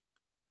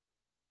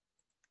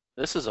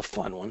 This is a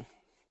fun one.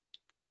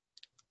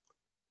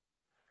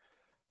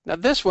 Now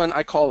this one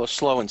I call a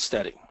slow and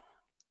steady.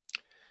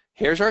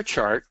 Here's our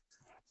chart,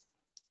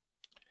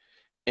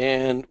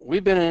 and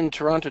we've been in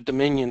Toronto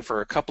Dominion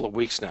for a couple of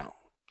weeks now.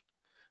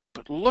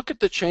 But look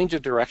at the change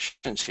of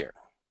directions here.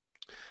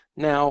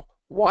 Now,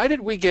 why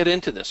did we get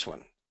into this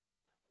one?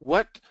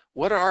 What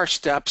are our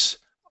steps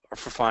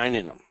for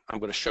finding them? I'm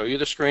going to show you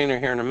the screener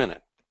here in a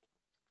minute.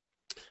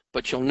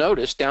 But you'll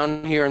notice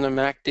down here in the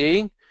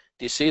MACD,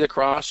 do you see the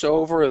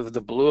crossover of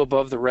the blue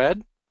above the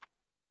red?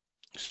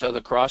 So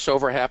the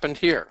crossover happened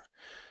here,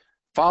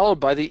 followed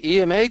by the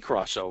EMA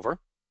crossover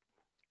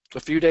a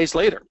few days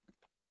later.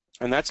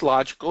 And that's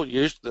logical.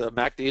 Usually the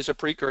MACD is a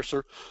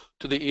precursor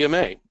to the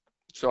EMA.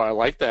 So I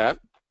like that.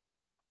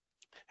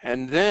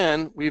 And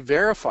then we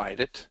verified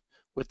it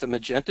with the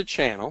Magenta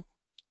channel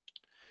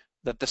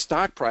that the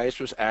stock price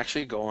was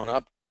actually going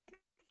up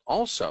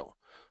also.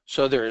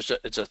 So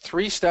it's a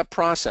three-step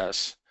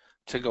process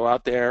to go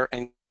out there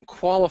and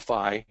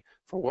qualify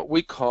for what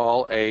we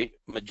call a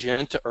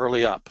Magenta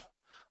early up.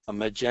 A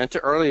Magenta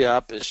early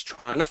up is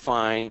trying to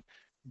find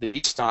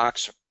the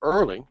stocks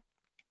early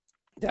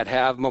that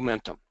have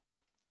momentum.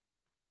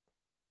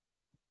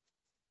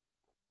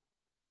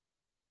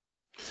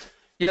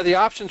 Yeah, the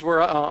options were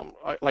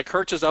like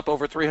Hertz is up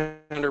over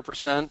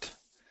 300%.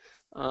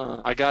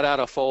 I got out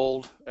of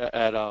fold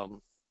at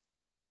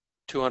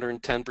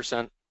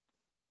 210%.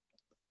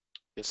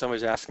 If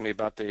somebody's asking me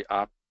about the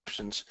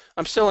options,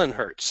 I'm still in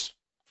Hertz,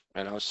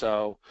 you know.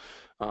 So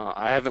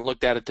I haven't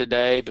looked at it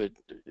today, but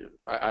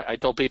I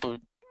told people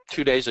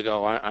 2 days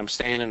ago I'm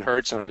staying in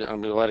Hertz and I'm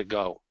going to let it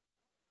go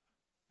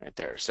right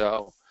there.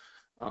 So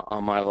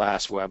on my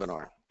last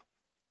webinar.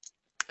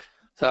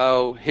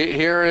 So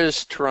here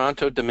is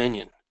Toronto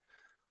Dominion.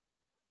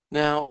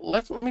 Now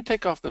let me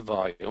take off the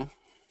volume.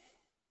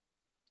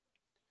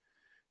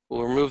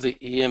 We'll remove the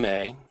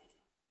EMA.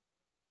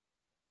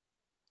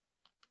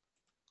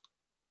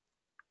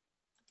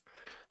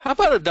 How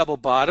about a double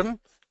bottom?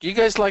 Do you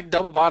guys like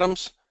double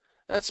bottoms?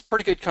 That's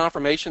pretty good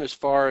confirmation as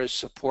far as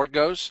support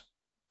goes,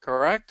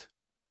 correct?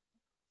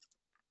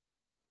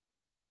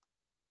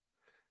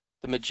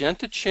 The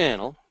Magenta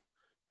channel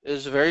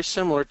is very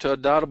similar to a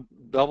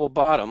double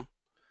bottom,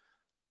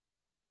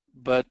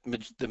 but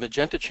the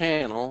Magenta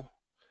channel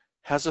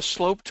has a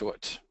slope to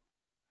it.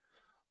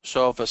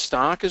 So if a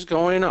stock is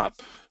going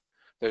up,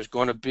 there's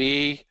going to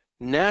be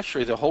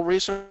naturally, the whole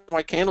reason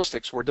why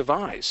candlesticks were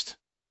devised,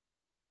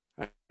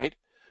 right,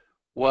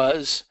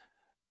 was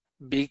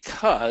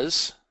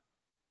because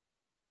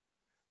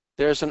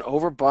there's an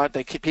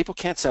overbought, people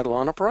can't settle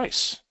on a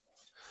price.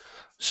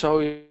 So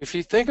if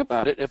you think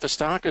about it, if a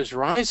stock is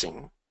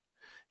rising,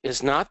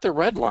 is not the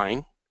red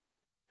line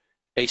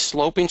a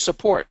sloping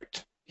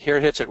support? Here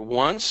it hits it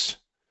once,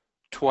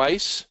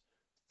 twice,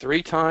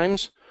 3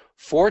 times,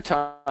 4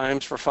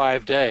 times for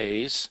 5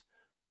 days,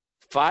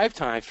 5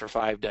 times for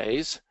 5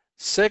 days,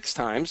 6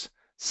 times,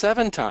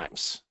 7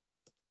 times.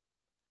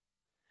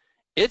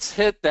 It's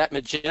hit that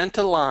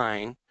magenta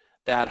line,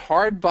 that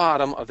hard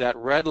bottom of that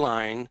red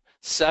line,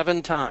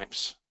 7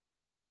 times.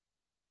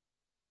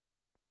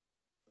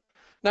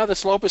 Now the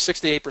slope is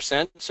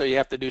 68%, so you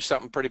have to do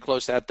something pretty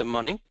close at the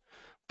money.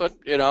 But,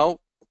 you know,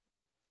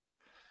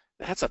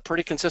 that's a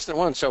pretty consistent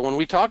one. So when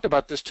we talked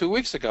about this 2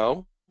 weeks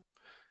ago,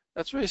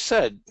 that's what we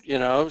said, you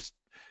know,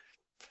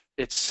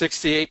 it's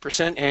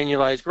 68%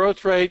 annualized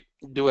growth rate,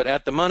 do it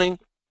at the money,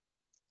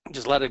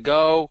 just let it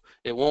go,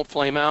 it won't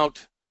flame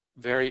out.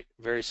 Very,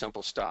 very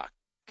simple stock,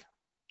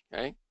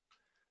 okay?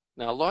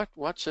 Now look,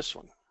 watch this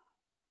one.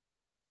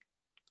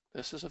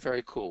 This is a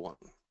very cool one.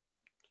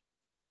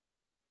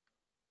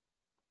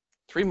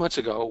 3 months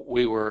ago,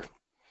 we were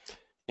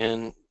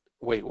in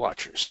Weight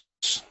Watchers.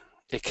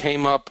 It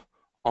came up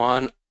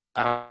on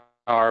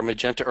our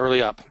Magenta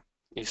early up.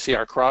 You see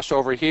our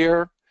crossover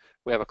here.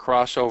 We have a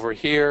crossover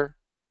here.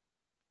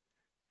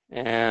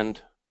 And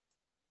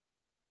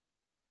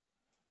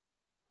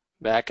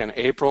back in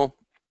April,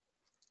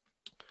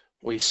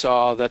 we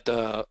saw that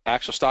the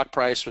actual stock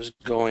price was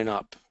going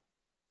up.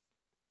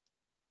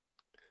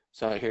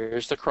 So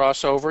here's the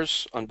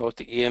crossovers on both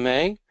the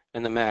EMA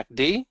and the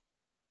MACD.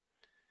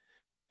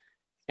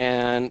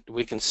 And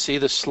we can see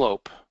the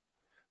slope.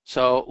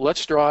 So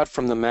let's draw it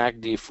from the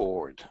MACD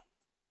forward.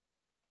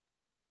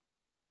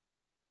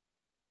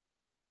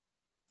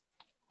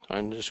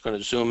 I'm just going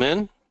to zoom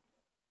in.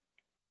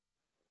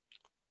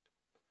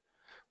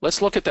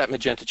 Let's look at that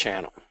magenta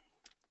channel.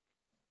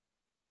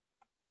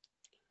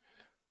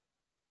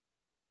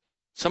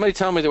 Somebody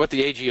tell me what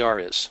the AGR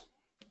is,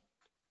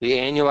 the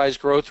annualized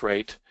growth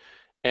rate,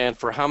 and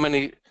for how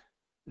many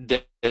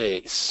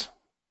days.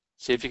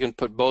 See if you can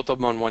put both of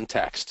them on one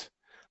text.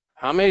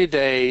 How many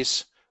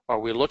days are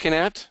we looking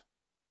at?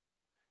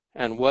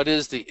 And what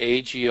is the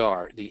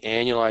AGR, the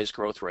annualized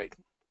growth rate?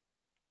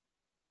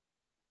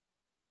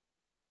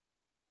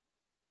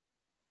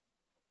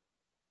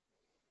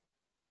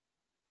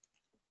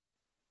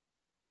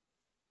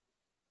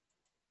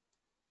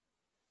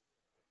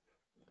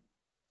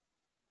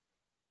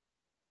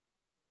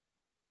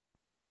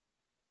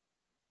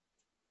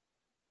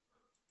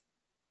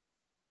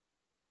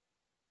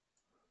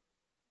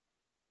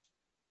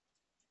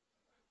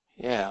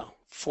 Yeah,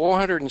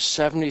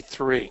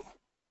 473.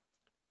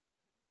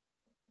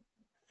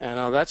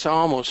 And that's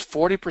almost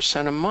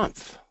 40% a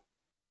month.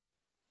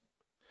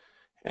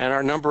 And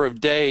our number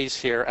of days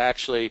here,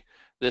 actually,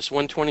 this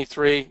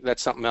 123,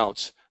 that's something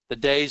else. The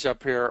days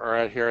up here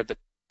are here at the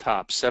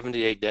top,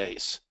 78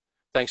 days.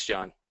 Thanks,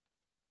 John.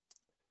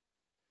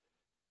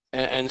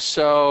 And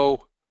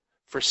so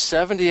for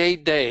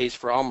 78 days,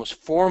 for almost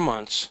 4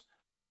 months,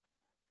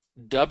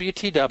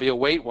 WTW,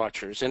 Weight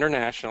Watchers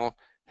International,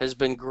 has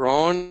been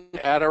growing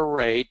at a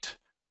rate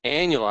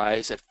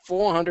annualized at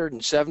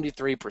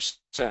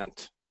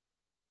 473%.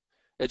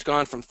 It's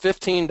gone from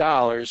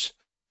 $15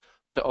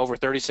 to over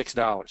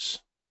 $36.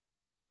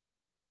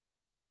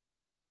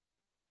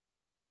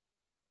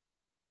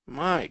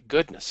 My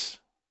goodness.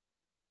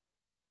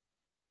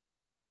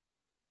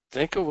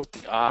 Think of what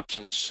the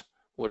options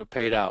would have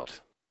paid out.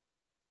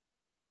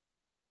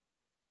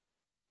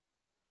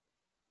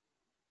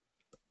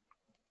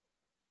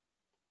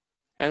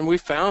 And we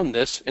found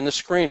this in the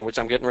screen, which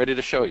I'm getting ready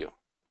to show you.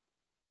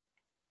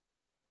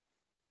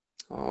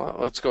 Well,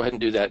 let's go ahead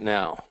and do that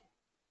now.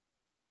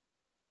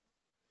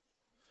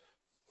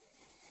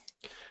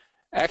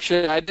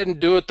 Actually, I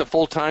didn't do it the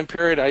full time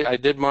period. I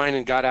did mine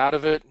and got out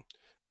of it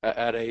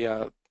at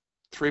a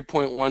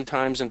 3.1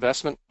 times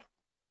investment.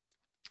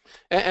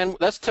 And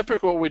that's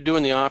typically what we do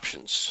in the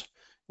options.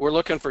 We're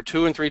looking for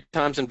 2 and 3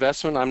 times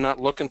investment. I'm not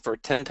looking for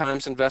 10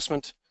 times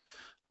investment.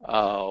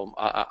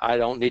 I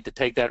don't need to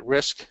take that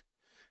risk.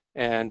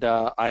 And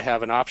I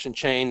have an option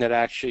chain that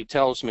actually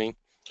tells me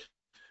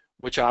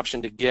which option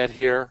to get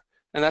here.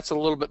 And that's a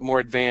little bit more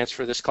advanced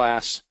for this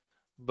class,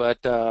 but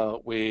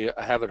we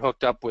have it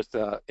hooked up with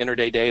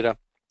intraday data,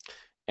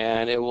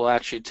 and it will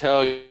actually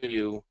tell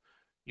you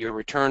your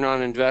return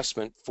on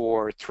investment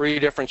for 3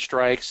 different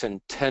strikes and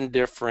 10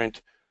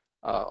 different,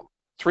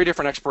 3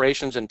 different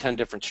expirations and 10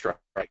 different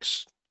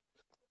strikes.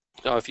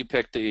 So if you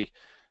pick the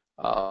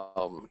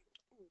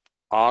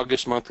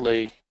August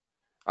monthly,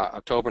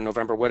 October,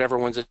 November, whatever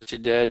ones that you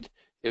did,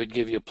 it would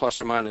give you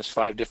plus or minus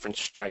 5 different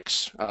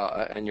strikes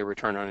and your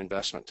return on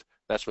investment.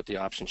 That's what the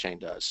option chain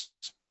does.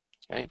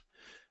 Okay.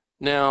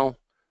 Now,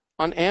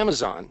 on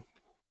Amazon,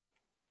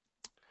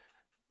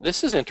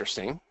 this is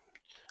interesting.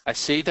 I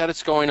see that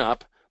it's going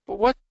up, But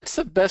what's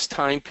the best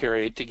time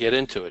period to get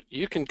into it?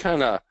 You can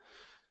kind of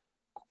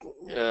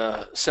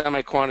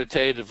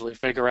semi-quantitatively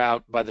figure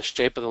out by the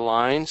shape of the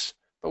lines,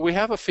 but we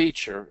have a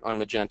feature on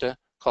Magenta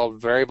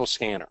called Variable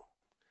Scanner.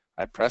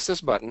 I press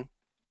this button,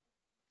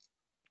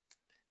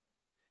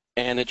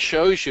 and it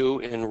shows you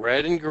in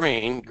red and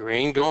green,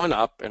 green going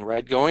up and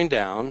red going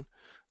down,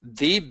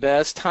 the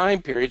best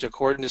time periods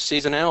according to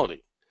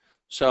seasonality.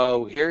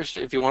 So here's,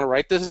 if you want to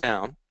write this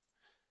down,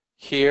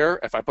 here,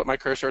 if I put my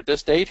cursor at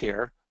this date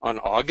here, on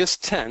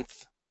August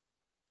 10th,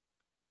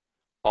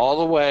 all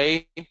the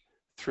way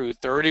through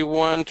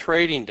 31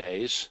 trading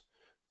days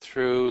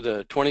through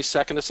the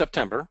 22nd of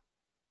September,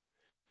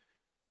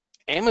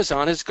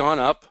 Amazon has gone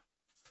up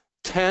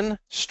 10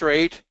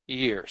 straight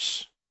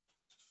years.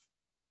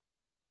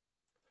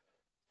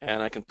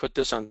 And I can put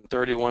this on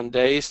 31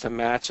 days to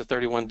match the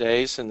 31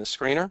 days in the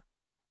screener,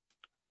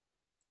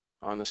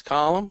 on this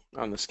column,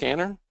 on the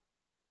scanner.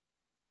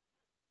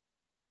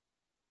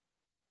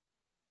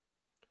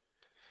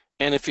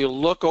 And if you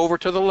look over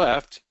to the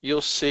left,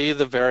 you'll see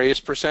the various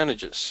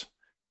percentages.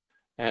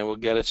 And we'll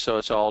get it so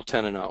it's all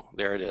 10 and 0.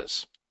 There it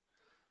is.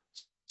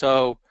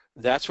 So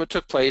that's what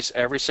took place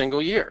every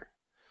single year.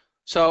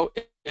 So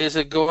is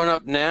it going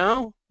up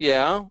now?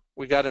 Yeah,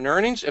 we got an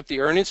earnings. If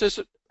the earnings is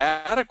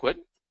adequate,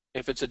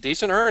 if it's a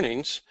decent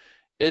earnings,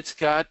 it's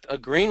got a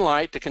green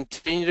light to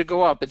continue to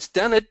go up. It's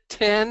done it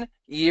 10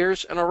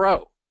 years in a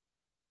row.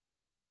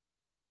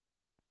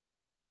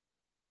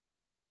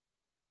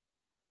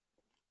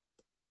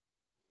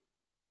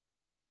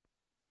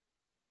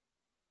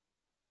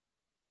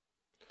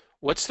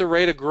 What's the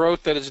rate of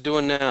growth that it's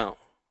doing now?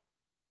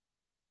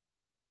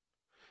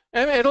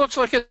 I mean, it looks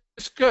like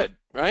it's good,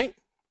 right?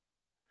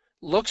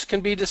 Looks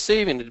can be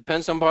deceiving. It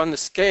depends upon the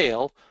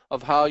scale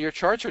of how your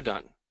charts are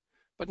done.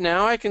 But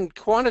now I can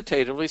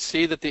quantitatively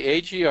see that the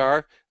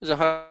AGR is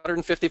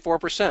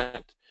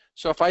 154%.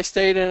 So if I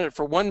stayed in it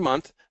for 1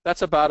 month,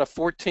 that's about a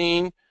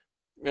 14,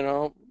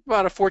 about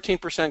a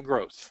 14%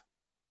 growth.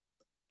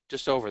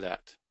 Just over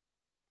that.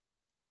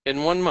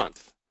 In 1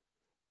 month,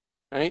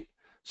 right?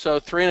 So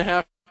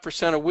 3.5%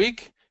 a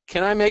week.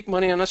 Can I make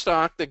money on a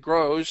stock that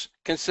grows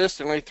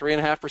consistently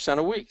 3.5%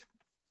 a week?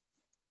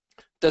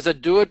 Does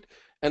it do it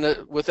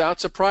without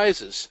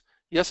surprises?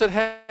 Yes, it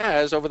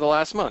has over the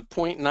last month.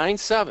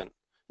 0.97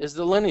 is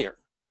the linear.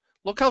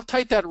 Look how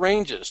tight that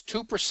range is,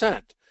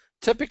 2%.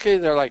 Typically,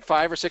 they're like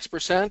 5 or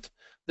 6%.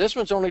 This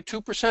one's only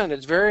 2%.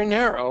 It's very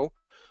narrow,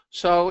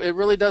 so it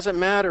really doesn't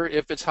matter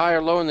if it's high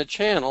or low in the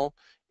channel.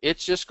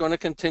 It's just going to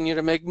continue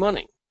to make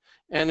money.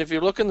 And if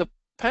you look in the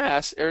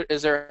past,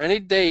 is there any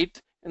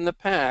date in the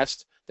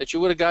past that you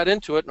would have got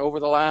into it over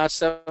the last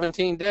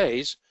 17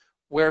 days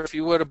where if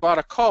you would have bought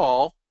a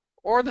call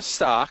or the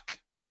stock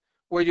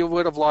where you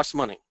would have lost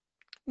money?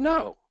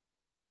 No.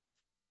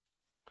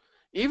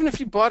 Even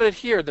if you bought it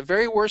here, the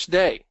very worst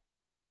day,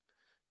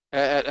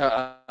 at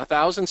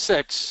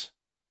 1,006,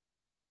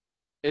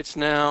 it's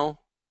now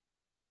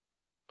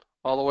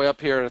all the way up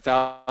here at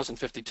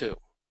 1,052.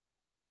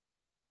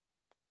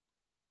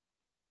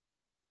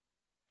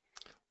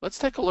 Let's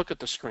take a look at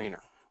the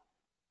screener.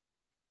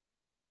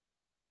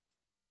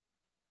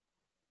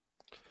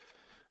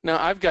 Now,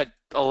 I've got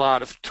a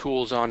lot of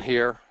tools on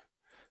here.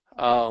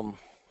 I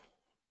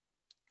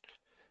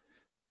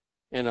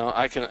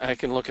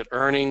can look at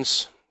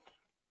earnings.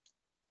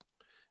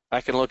 I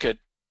can look at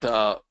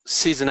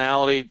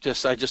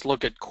seasonality. I just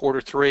look at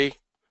Q3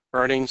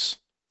 earnings,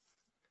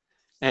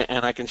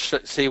 and I can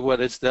see what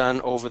it's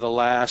done over the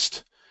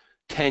last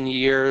 10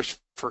 years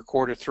for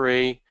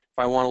Q3. If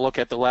I want to look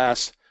at the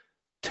last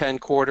 10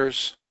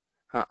 quarters,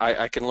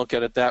 I can look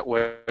at it that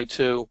way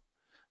too.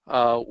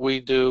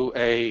 We do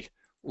a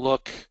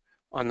look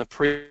on the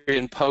pre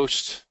and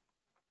post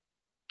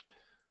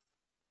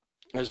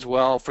as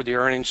well for the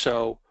earnings.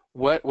 So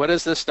what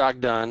has this stock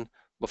done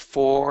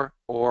before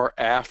or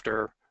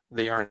after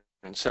the earnings?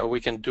 So we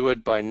can do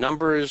it by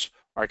numbers,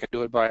 or I can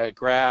do it by a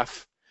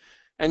graph,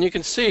 and you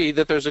can see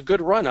that there's a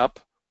good run up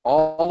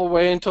all the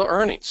way until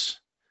earnings.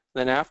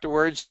 Then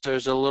afterwards,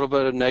 there's a little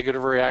bit of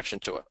negative reaction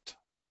to it.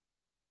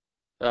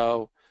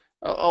 So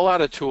a lot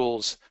of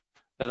tools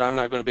that I'm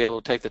not going to be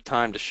able to take the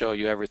time to show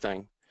you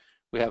everything.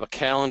 We have a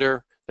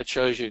calendar that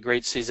shows you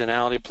great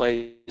seasonality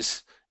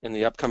plays in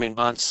the upcoming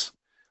months.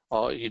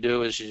 All you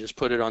do is you just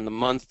put it on the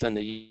month and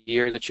the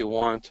year that you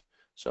want.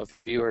 So if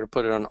you were to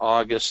put it on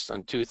August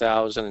on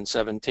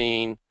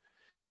 2017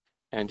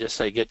 and just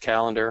say get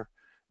calendar,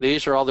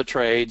 these are all the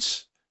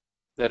trades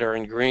that are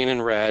in green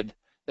and red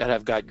that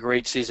have got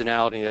great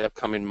seasonality in the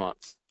upcoming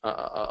month.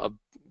 A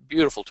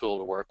beautiful tool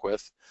to work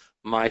with.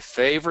 My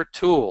favorite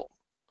tool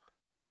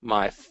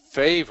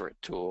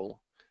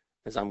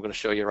is I'm going to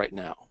show you right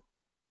now.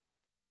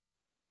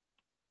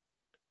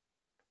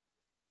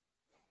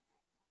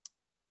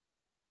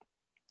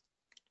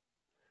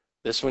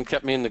 This one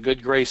kept me in the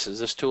good graces.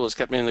 This tool has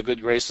kept me in the good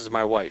graces of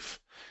my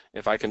wife.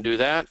 If I can do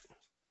that,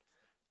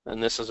 then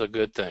this is a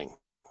good thing.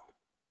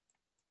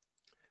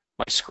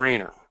 My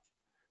screener.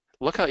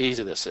 Look how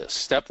easy this is.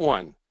 Step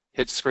 1,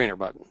 hit the screener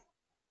button.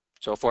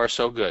 So far,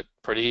 so good.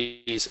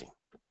 Pretty easy.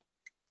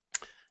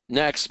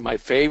 Next, my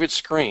favorite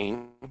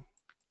screen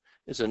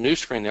is a new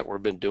screen that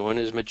we've been doing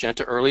is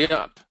Magenta Early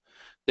Up.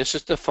 This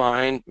is to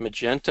find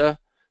Magenta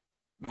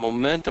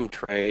momentum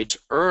trades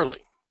early.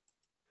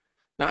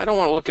 Now I don't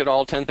want to look at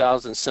all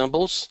 10,000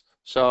 symbols,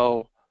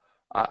 so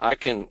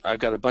I've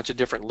got a bunch of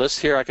different lists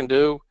here I can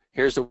do.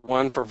 Here's the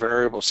one for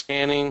variable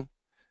scanning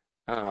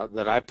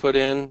that I put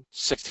in,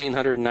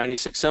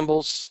 1,696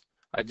 symbols.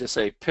 I just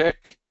say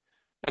pick,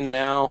 and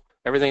now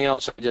everything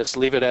else I just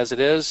leave it as it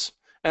is.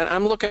 And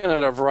I'm looking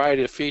at a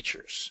variety of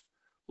features.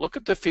 Look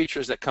at the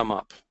features that come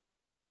up.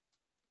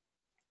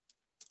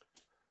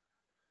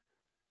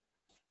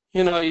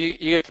 You know, you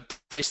get to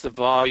place the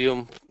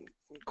volume,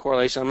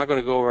 correlation. I'm not going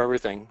to go over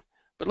everything.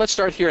 But let's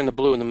start here in the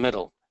blue in the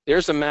middle.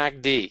 There's the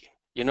MACD.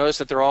 You notice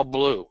that they're all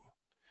blue.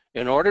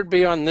 In order to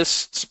be on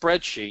this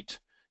spreadsheet,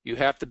 you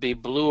have to be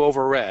blue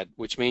over red,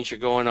 which means you're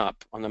going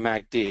up on the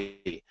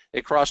MACD.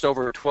 It crossed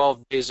over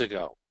 12 days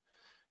ago.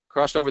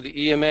 Crossed over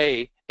the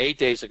EMA 8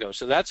 days ago,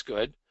 so that's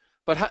good.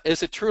 But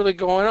is it truly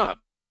going up?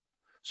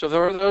 So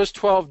there are those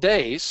 12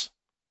 days.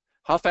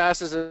 How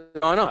fast has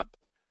it gone up?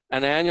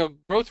 An annual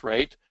growth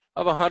rate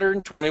of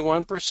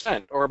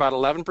 121%, or about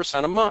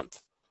 11% a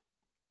month.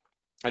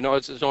 I know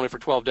it's only for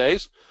 12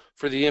 days.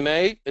 For the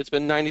EMA, it's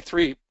been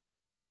 93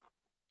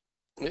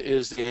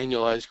 is the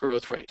annualized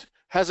growth rate.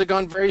 Has it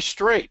gone very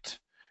straight?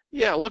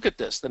 Yeah, look at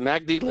this. The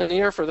MACD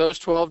linear for those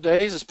 12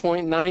 days is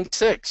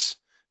 0.96.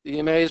 The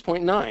EMA is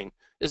 0.9.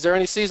 Is there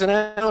any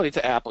seasonality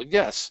to Apple?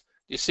 Yes.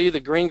 You see the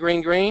green,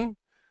 green, green?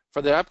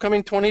 For the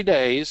upcoming 20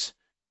 days,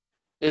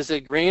 is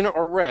it green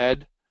or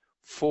red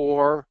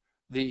for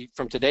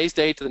from today's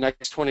date to the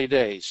next 20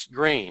 days?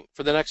 Green.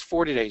 For the next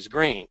 40 days,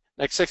 green.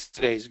 Next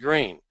 60 days,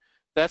 green.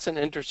 That's an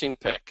interesting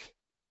pick.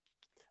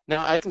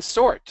 Now I can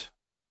sort.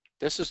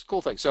 This is the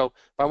cool thing. So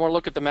if I want to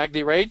look at the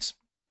MACD rates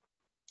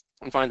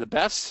and find the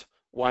best,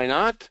 why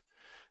not?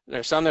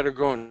 There's some that are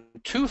growing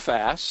too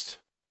fast.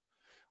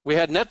 We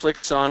had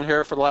Netflix on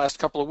here for the last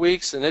couple of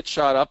weeks, and it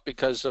shot up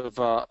because of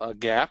a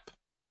gap.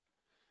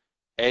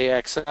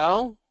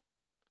 AXL.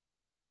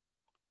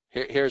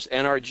 Here's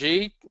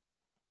NRG.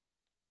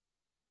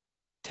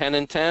 10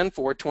 and 10,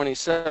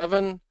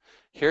 427.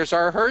 Here's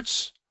our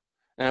Hertz.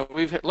 And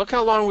look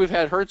how long we've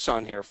had Hertz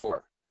on here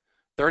for.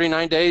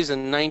 39 days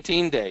and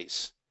 19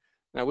 days.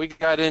 Now we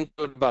got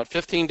into it about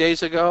 15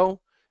 days ago,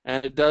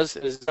 and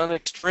it's done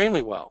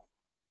extremely well.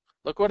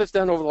 Look what it's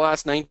done over the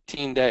last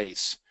 19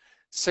 days.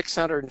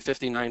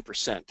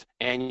 659%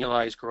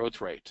 annualized growth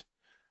rate.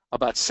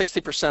 About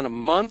 60% a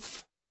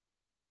month,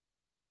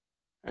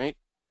 right?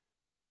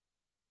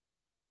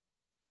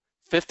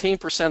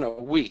 15% a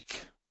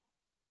week.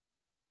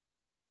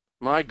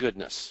 My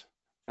goodness.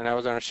 And that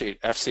was on our sheet.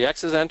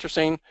 FCX is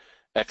interesting.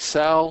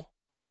 Excel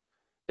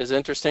is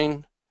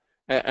interesting.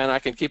 And I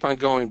can keep on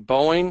going.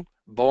 Boeing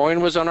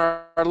was on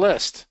our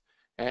list.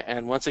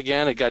 And once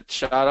again, it got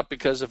shot up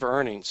because of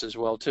earnings as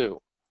well, too.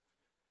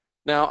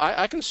 Now,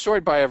 I can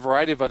sort by a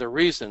variety of other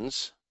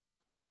reasons.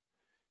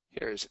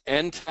 Here's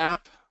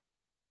NTAP.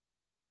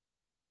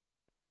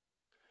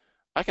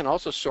 I can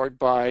also sort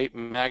by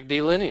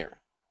MACD linear.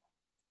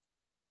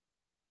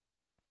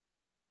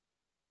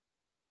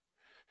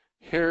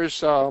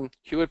 Here's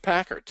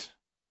Hewlett-Packard.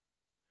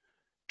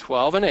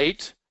 12 and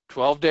 8.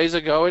 12 days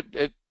ago,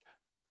 it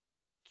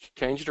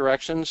changed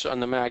directions on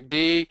the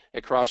MACD.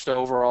 It crossed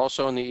over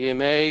also on the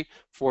EMA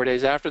 4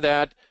 days after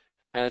that,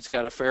 and it's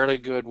got a fairly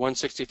good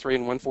 163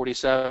 and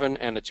 147,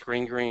 and it's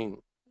green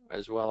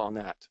as well on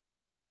that.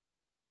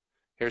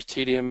 Here's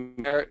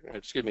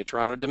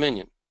Toronto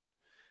Dominion.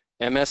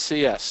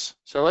 MSCS.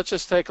 So let's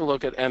just take a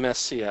look at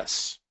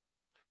MSCS.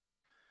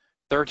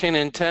 13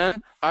 and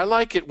 10. I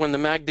like it when the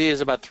MACD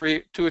is about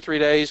 2 or 3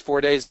 days,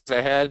 4 days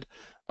ahead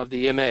of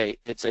the EMA.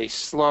 It's a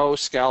slow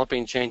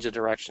scalloping change of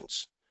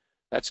directions.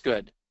 That's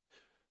good.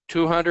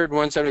 200,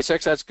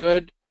 176, that's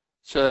good.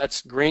 So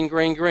that's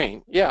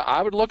green. Yeah,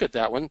 I would look at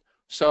that one.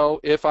 So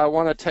if I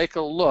want to take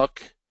a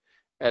look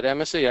at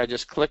MSC, I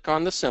just click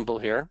on the symbol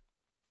here.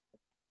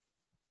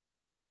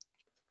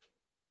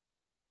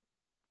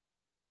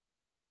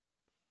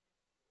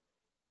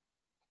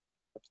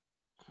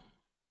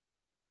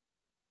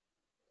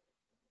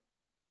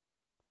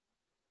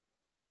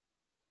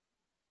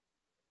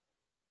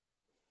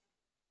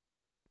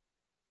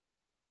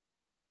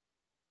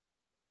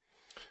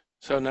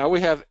 So now we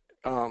have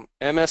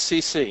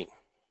MSCC.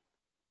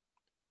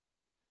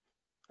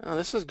 Now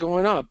this is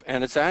going up,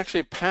 and it's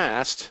actually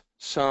passed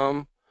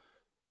some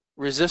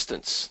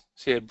resistance.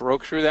 See, it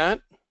broke through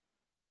that.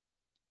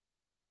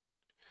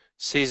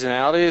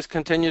 Seasonality has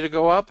continued to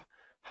go up.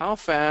 How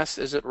fast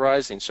is it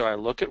rising? So I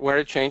look at where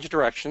it changed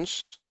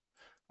directions.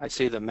 I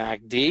see the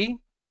MACD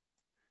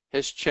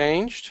has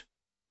changed.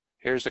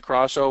 Here's the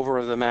crossover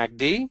of the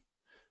MACD.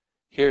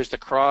 Here's the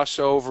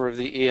crossover of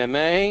the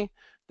EMA.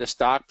 The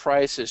stock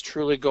price is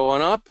truly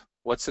going up.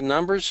 What's the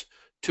numbers?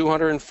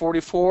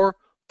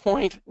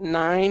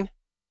 244.99.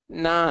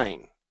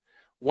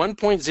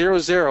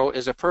 1.00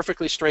 is a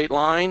perfectly straight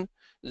line.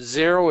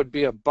 0 would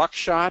be a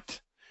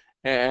buckshot,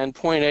 and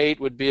 0.8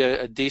 would be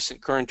a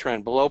decent current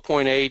trend. Below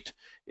 0.8,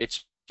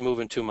 it's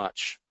moving too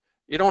much.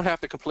 You don't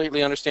have to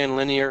completely understand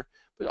linear,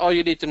 but all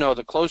you need to know,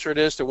 the closer it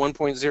is to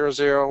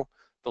 1.00,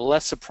 the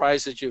less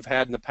surprises you've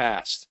had in the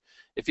past.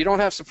 If you don't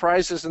have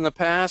surprises in the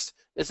past,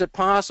 is it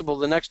possible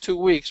the next 2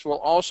 weeks will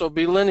also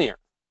be linear?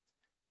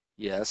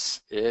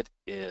 Yes, it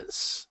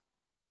is.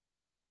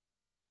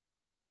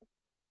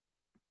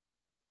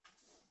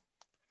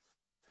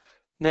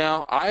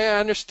 Now, I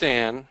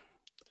understand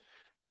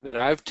that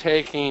I've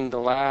taken the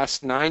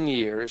last 9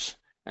 years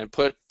and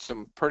put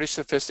some pretty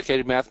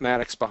sophisticated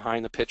mathematics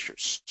behind the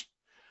pictures.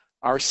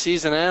 Our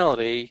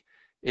seasonality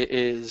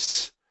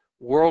is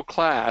world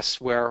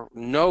class, where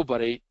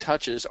nobody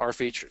touches our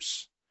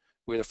features.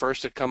 We're the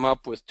first to come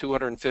up with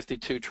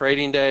 252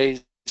 trading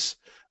days.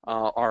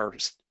 Our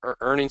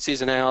earning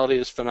seasonality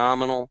is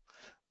phenomenal.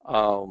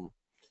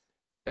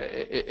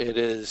 It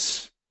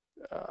is,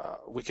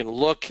 we can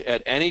look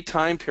at any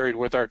time period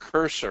with our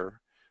cursor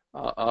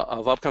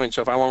of upcoming.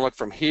 So if I want to look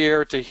from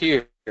here to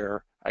here,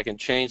 I can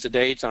change the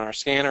dates on our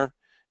scanner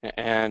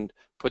and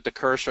put the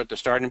cursor at the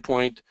starting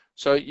point.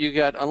 So you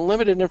got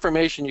unlimited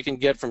information you can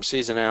get from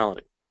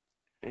seasonality.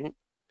 Okay?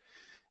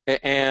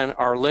 And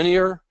our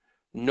linear,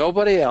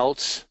 nobody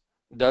else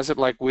does it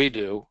like we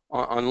do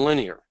on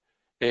linear.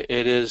 It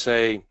is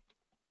a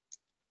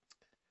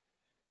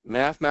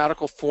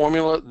mathematical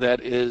formula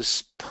that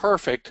is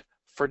perfect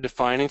for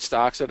defining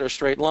stocks that are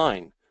straight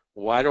line.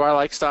 Why do I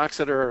like stocks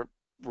that are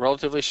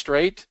relatively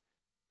straight?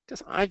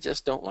 Because I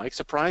just don't like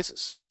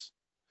surprises.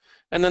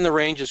 And then the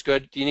range is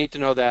good. You need to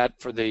know that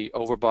for the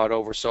overbought,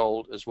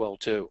 oversold as well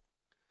too.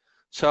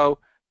 So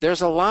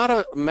there's a lot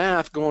of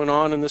math going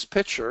on in this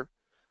picture,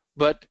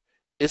 but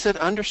is it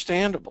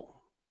understandable?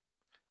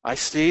 I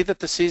see that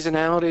the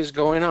seasonality is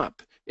going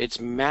up. It's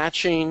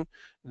matching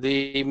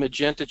the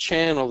Magenta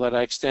channel that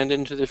I extend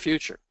into the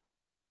future,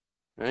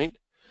 right?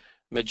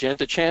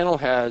 Magenta channel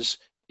has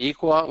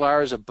equal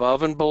outliers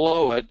above and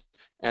below it,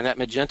 and that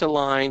magenta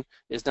line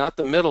is not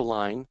the middle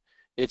line,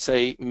 it's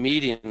a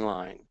median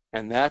line,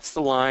 and that's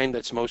the line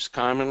that's most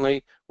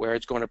commonly where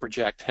it's going to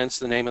project, hence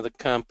the name of the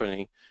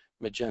company,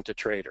 Magenta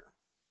Trader,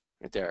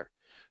 right there.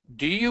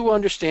 Do you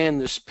understand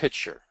this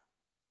picture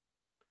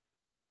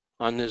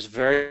on this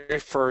very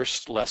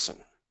first lesson?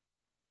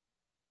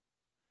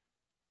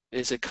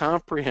 Is it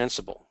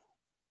comprehensible,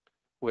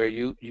 where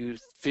you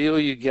feel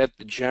you get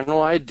the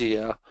general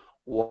idea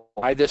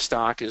why this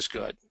stock is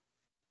good?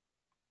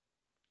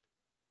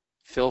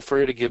 Feel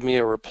free to give me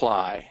a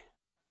reply.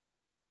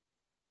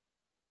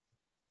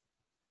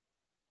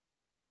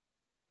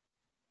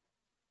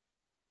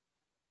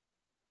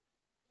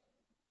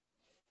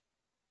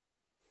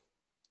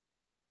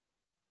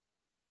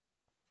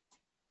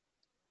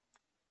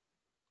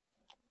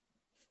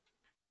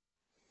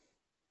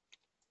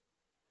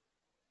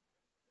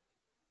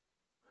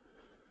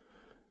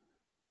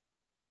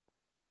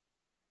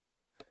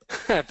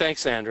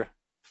 Thanks, Sandra.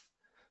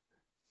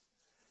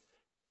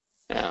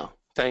 Yeah,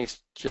 thanks,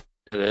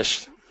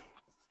 Jadish.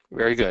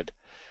 Very good.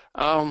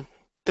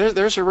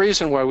 There's a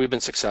reason why we've been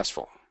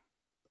successful.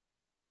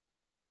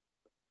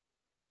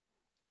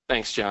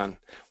 Thanks, John.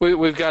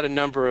 We've got a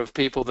number of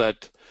people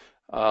that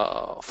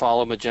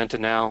follow Magenta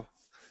now,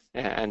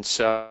 and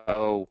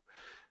so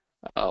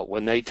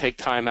when they take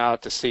time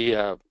out to see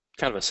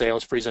kind of a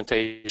sales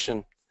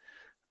presentation,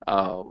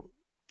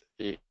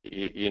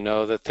 you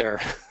know that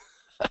they're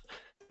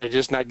they're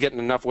just not getting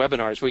enough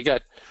webinars. We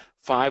got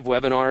 5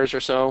 webinars or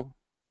so.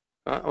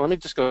 Let me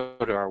just go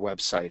to our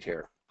website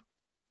here.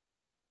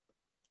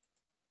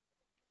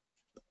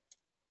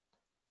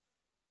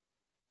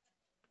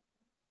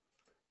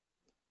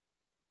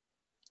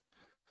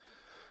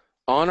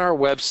 On our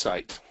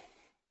website,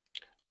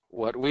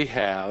 what we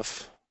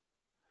have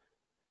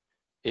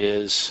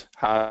is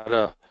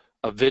a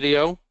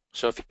video.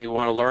 So if you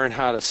want to learn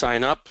how to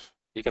sign up,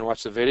 you can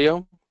watch the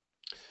video.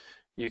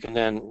 You can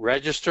then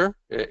register.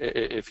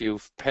 If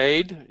you've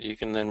paid, you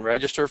can then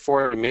register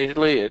for it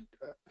immediately.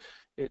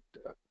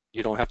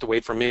 You don't have to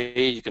wait for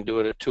me. You can do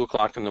it at 2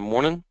 o'clock in the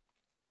morning.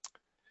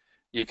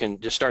 You can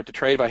just start the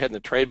trade by hitting the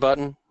trade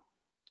button.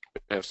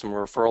 We have some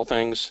referral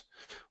things.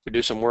 We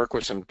do some work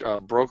with some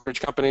brokerage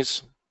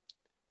companies.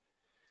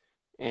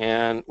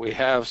 And we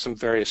have some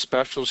various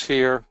specials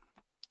here.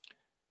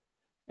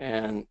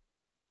 And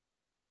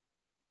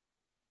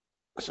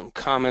some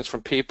comments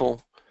from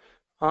people.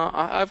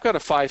 I've got a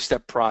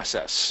 5-step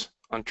process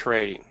on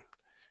trading,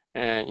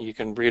 and you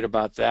can read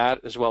about that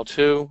as well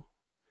too.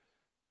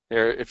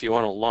 There, if you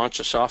want to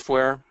launch a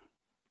software,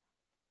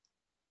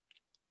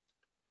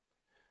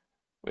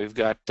 we've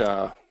got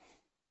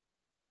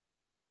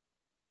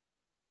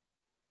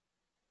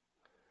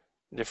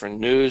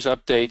different news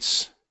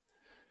updates,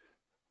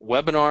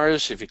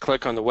 webinars. If you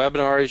click on the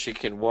webinars, you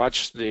can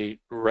watch the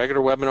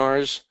regular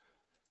webinars.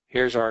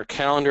 Here's our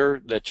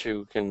calendar that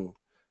you can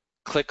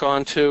click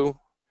onto.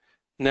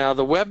 Now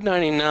the Web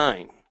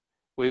 99,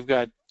 we've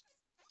got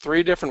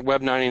 3 different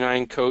Web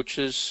 99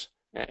 coaches,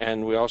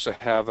 and we also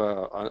have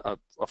a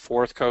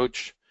 4th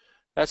coach.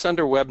 That's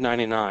under Web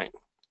 99.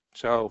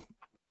 So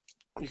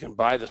you can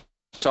buy the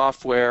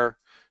software,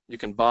 you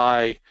can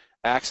buy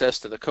access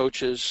to the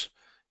coaches,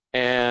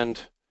 and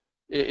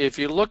if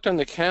you looked on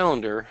the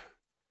calendar,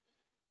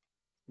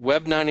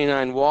 Web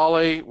 99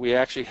 Wally, we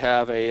actually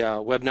have a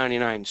Web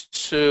 99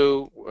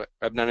 Sue,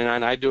 Web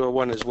 99, I do a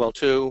one as well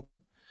too.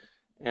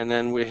 And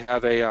then we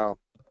have a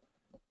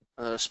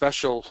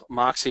special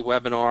Moxie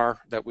webinar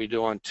that we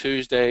do on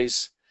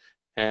Tuesdays.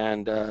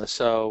 And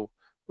so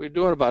we're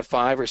doing about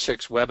 5 or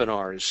 6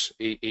 webinars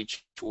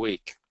each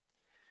week.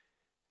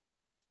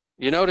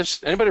 You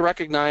notice, anybody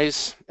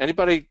recognize,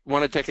 anybody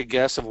want to take a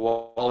guess of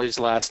Wally's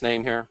last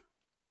name here?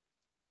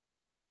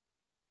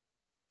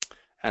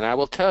 And I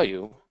will tell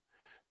you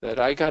that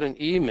I got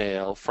an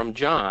email from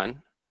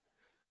John,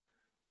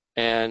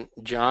 and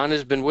John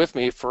has been with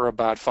me for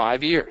about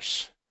 5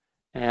 years.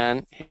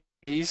 And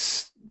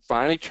he's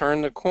finally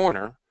turned the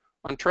corner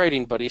on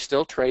trading, but he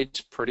still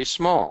trades pretty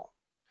small.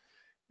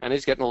 And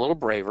he's getting a little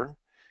braver.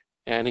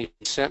 And he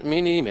sent me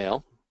an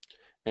email,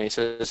 and he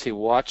says he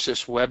watched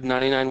this Web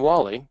 99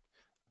 Wally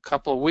a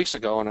couple of weeks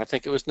ago, and I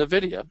think it was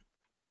NVIDIA.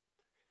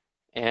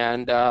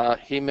 And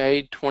he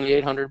made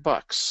 2,800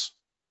 bucks.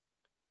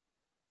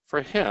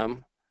 For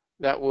him,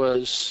 that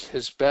was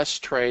his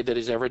best trade that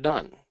he's ever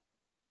done.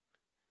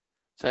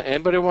 So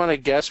anybody want to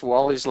guess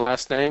Wally's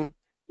last name?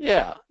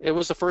 Yeah, it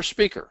was the first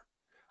speaker.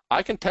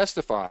 I can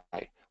testify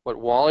what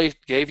Wally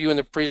gave you in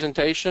the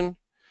presentation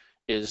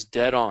is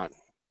dead on.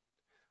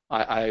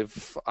 I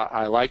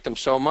liked him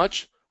so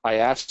much, I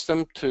asked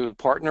him to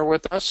partner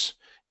with us,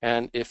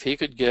 and if he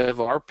could give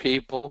our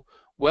people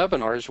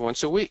webinars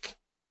once a week.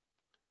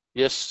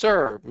 Yes,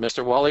 sir,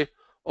 Mr. Wally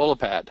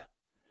Olapad.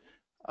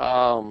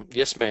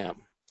 Yes, ma'am.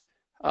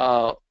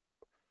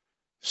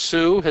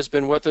 Sue has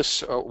been with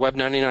us, Web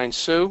 99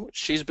 Sue.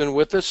 She's been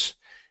with us,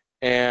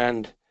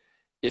 and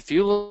if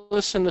you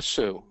listen to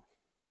Sue,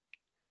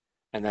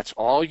 and that's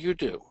all you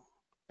do,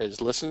 is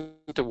listen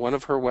to one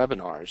of her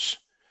webinars,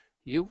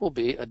 you will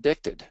be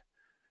addicted.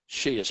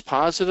 She is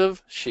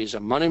positive. She's a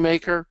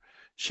moneymaker.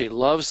 She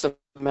loves the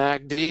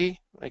MACD.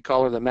 They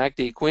call her the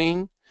MACD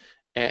queen,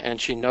 and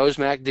she knows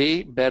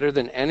MACD better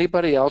than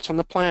anybody else on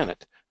the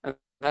planet. And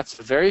that's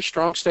a very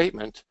strong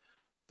statement,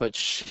 but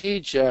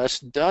she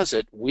just does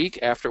it week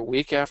after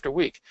week after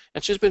week.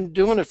 And she's been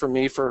doing it for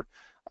me for,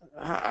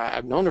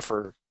 I've known her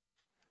for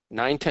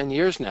 9, 10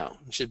 years now.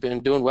 She's been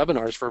doing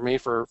webinars for me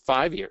for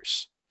 5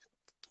 years.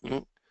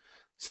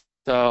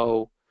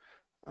 So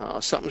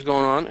something's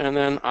going on, and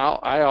then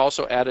I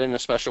also added in a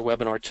special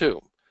webinar too.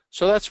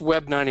 So that's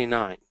Web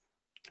 99,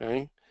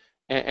 okay?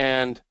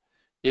 And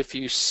if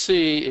you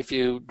see, if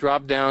you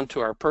drop down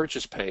to our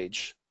purchase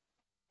page,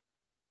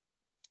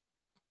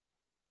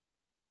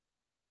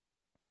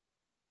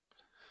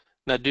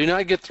 now do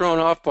not get thrown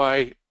off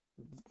by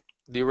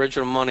the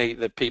original money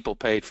that people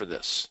paid for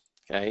this,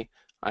 okay?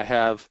 I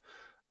have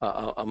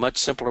a much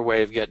simpler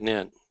way of getting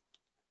in.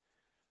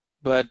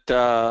 But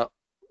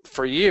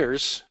for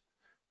years,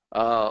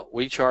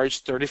 we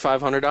charged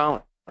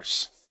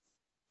 $3,500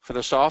 for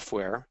the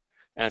software,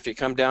 and if you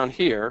come down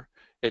here,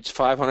 it's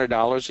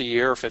 $500 a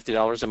year or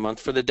 $50 a month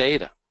for the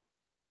data.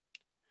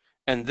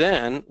 And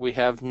then we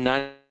have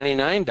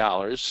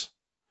 $99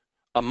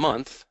 a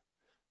month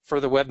for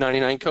the Web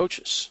 99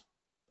 coaches.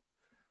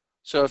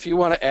 So if you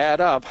want to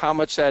add up how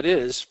much that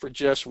is for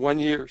just 1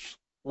 year's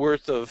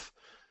worth of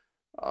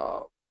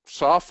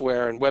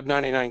software and Web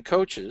 99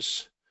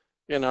 coaches,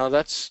 you know,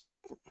 that's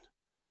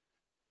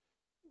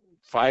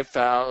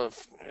 5,000,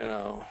 you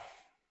know,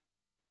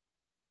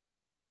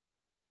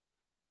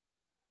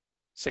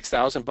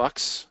 6,000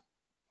 bucks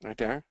right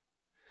there.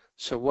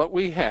 So what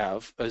we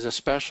have is a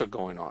special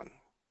going on.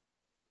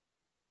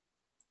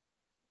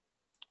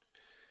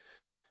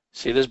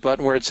 See this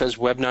button where it says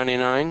Web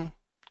 99?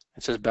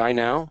 It says buy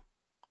now.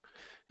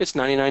 It's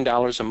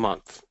 $99 a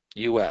month,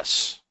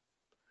 US.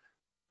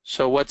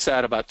 So what's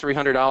that, about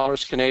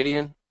 $300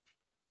 Canadian?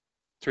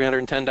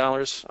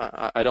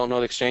 $310? I don't know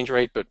the exchange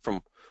rate, but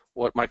from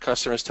what my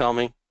customers tell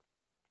me.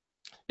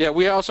 Yeah,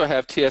 we also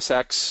have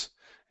TSX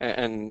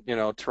and you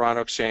know,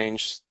 Toronto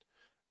Exchange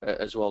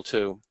as well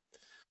too.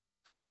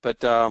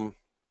 But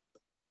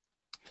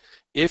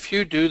if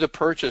you do the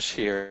purchase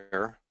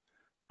here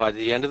by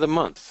the end of the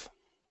month,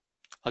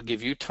 I'll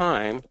give you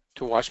time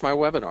to watch my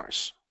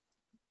webinars.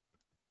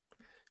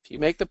 If you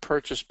make the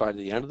purchase by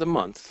the end of the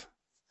month,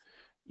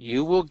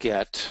 you will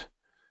get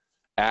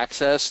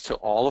access to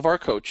all of our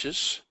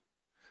coaches.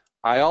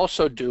 I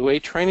also do a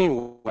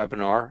training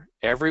webinar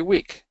every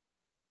week.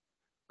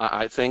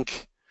 I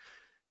think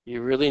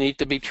you really need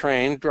to be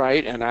trained,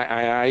 right? And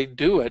I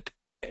do it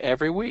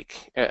every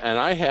week. And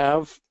I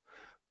have,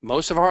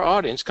 most of our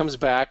audience comes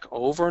back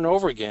over and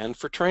over again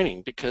for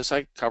training because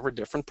I cover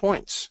different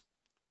points.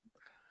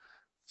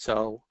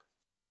 So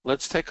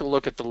let's take a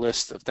look at the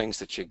list of things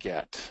that you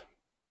get.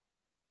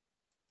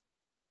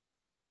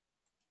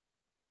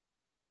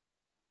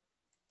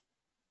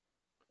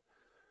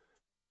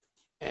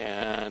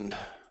 And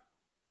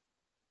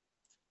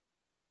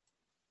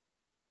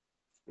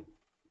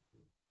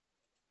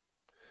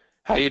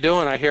how you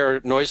doing? I hear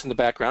noise in the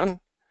background.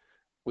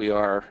 We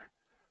are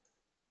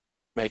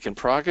making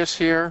progress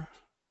here.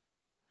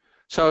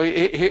 So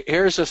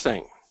here's the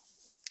thing.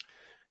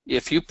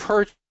 If you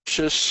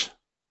purchase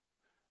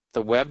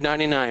the Web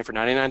 99 for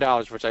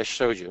 $99, which I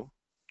showed you.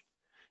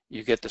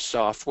 You get the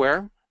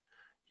software,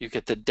 you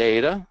get the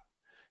data,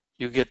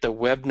 you get the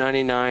Web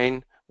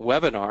 99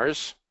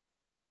 webinars,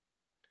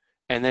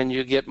 and then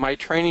you get my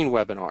training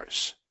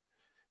webinars.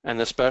 And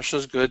the special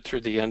is good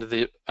through the end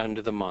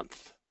of the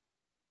month.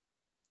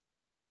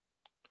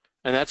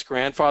 And that's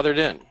grandfathered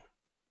in.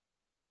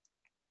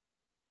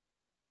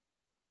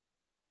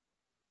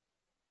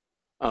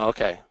 Oh,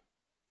 okay.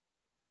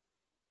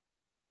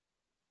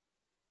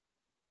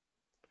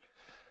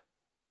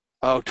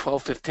 Oh,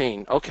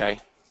 12/15. Okay.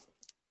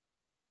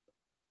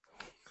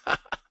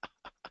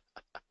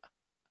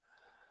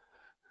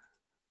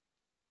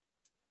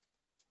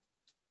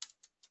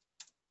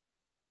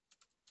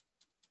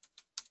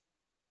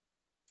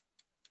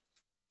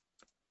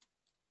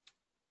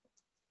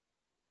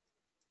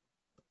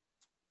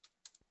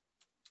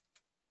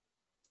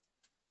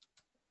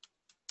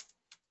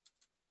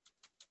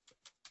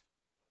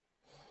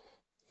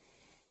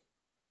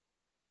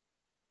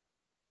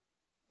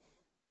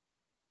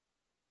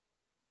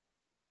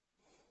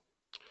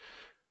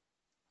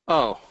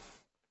 Oh,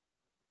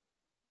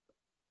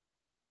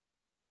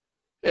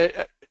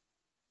 yeah,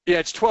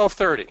 it's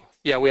 12:30.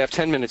 Yeah, we have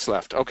 10 minutes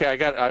left. Okay,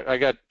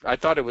 I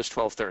thought it was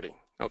 12:30.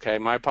 Okay,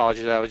 my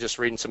apologies. I was just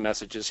reading some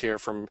messages here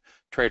from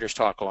Traders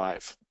Talk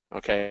Live.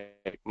 Okay,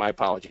 my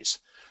apologies.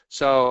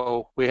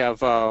 So we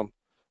have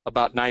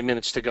about 9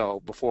 minutes to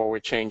go before we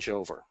change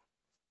over.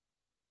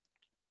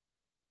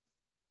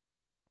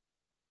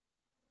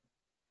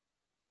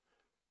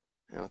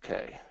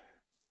 Okay.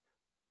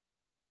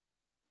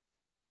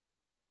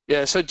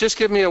 Yeah, so just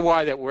give me a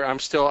Y that I'm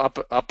still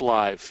up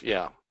live.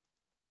 Yeah.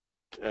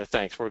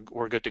 Thanks.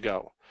 We're good to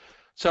go.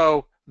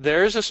 So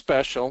there's a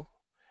special,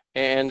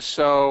 and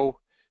so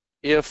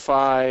if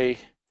I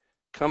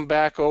come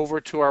back over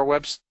to our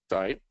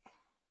website,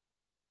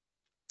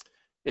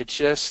 it's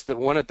just the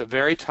one at the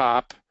very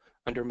top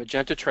under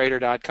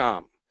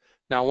magentatrader.com.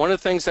 Now, one of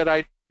the things that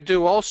I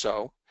do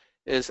also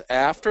is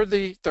after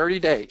the 30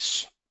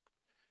 days,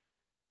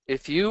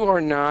 if you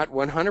are not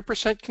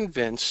 100%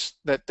 convinced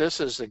that this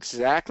is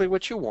exactly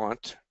what you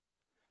want,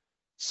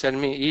 send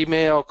me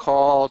email,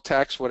 call,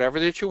 text, whatever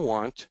that you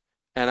want,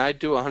 and I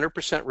do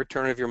 100%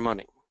 return of your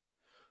money.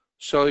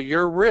 So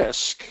your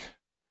risk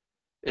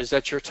is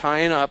that you're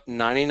tying up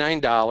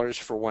 $99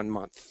 for 1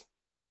 month.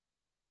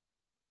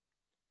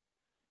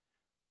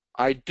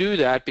 I do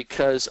that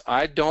because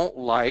I don't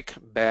like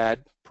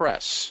bad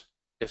press.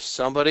 If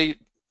somebody,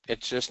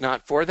 it's just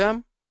not for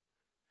them,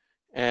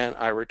 and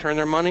I return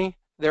their money,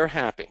 they're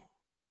happy.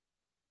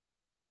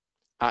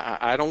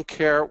 I don't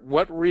care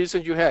what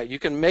reason you have. You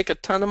can make a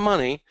ton of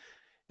money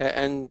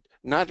and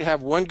not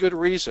have one good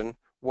reason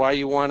why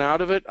you want out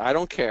of it. I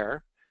don't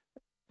care.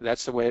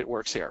 That's the way it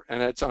works here,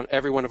 and it's on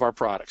every one of our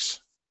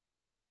products.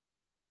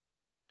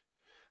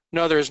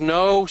 No, there's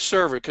no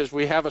server because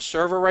we have a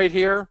server right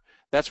here.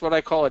 That's what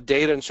I call a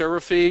data and server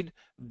feed.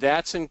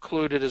 That's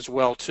included as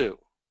well too.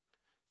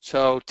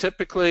 So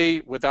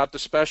typically, without the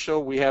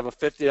special, we have a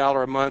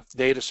 $50 a month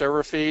data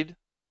server feed,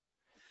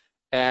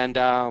 and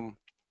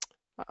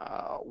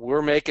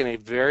we're making a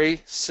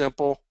very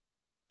simple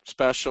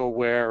special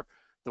where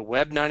the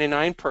Web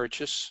 99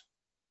 purchase,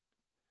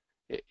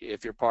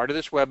 if you're part of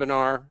this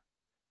webinar,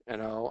 you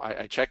know,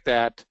 I check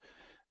that,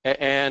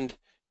 and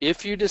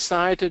if you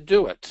decide to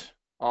do it,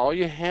 all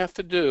you have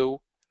to do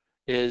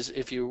is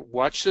if you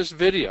watch this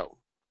video,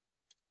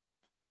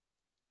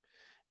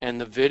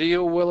 and the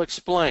video will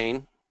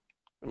explain,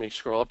 let me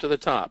scroll up to the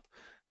top,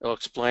 it'll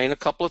explain a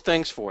couple of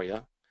things for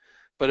you,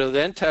 but it'll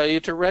then tell you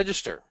to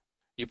register.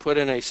 You put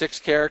in a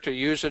 6-character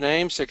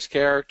username,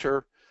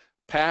 6-character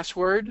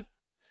password,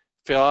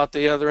 fill out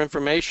the other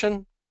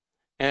information,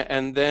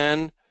 and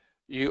then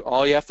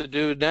all you have to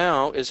do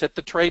now is hit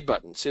the trade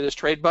button. See this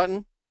trade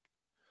button?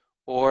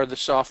 Or the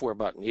software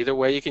button. Either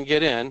way you can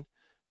get in.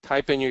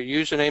 Type in your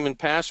username and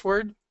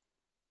password,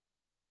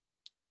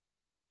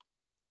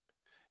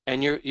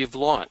 and you've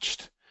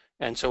launched.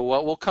 And so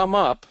what will come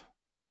up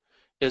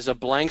is a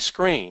blank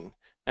screen,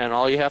 and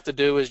all you have to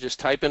do is just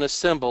type in a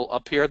symbol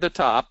up here at the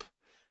top,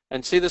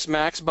 and see this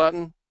max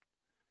button?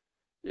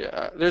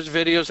 Yeah, there's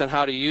videos on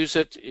how to use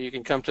it. You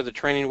can come to the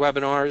training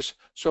webinars.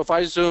 So if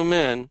I zoom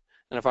in,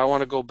 and if I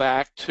want to go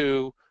back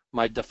to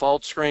my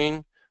default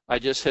screen, I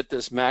just hit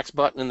this max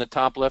button in the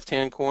top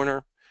left-hand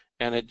corner,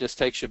 and it just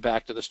takes you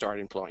back to the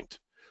starting point.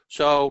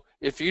 So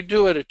if you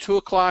do it at 2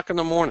 o'clock in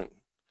the morning,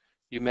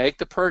 you make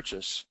the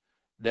purchase,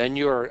 then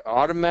you're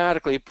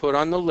automatically put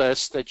on the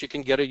list that you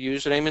can get a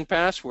username and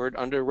password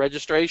under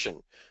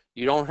registration.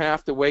 You don't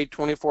have to wait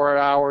 24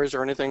 hours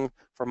or anything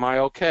for my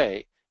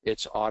OK.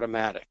 It's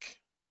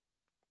automatic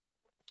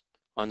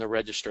on the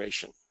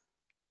registration.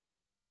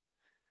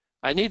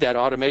 I need that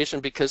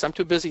automation because I'm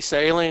too busy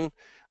sailing.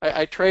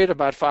 I trade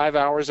about 5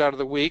 hours out of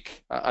the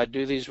week. I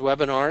do these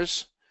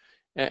webinars,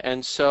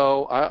 and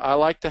so I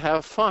like to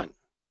have fun.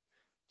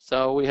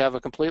 So we have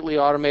a completely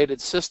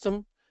automated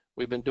system.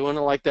 We've been doing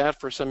it like that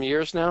for some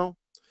years now,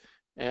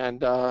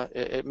 and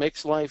it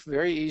makes life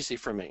very easy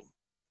for me.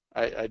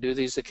 I do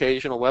these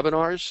occasional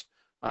webinars.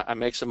 I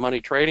make some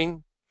money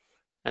trading,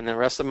 and the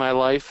rest of my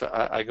life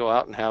I go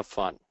out and have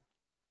fun.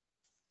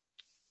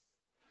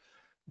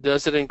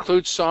 Does it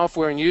include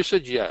software and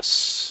usage?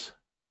 Yes.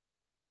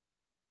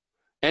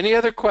 Any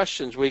other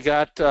questions? We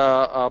got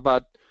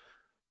about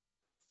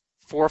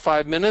 4 or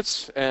 5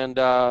 minutes, and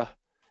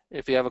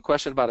if you have a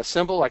question about a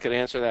symbol, I could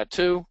answer that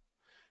too.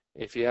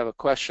 If you have a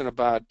question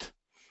about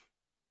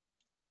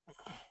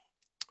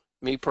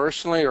me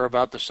personally or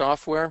about the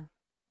software,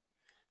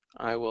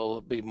 I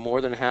will be more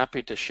than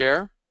happy to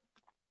share.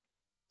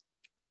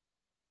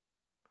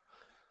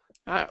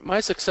 My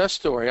success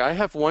story, I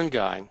have one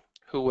guy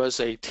who was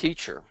a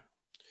teacher,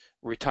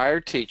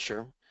 retired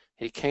teacher.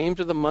 He came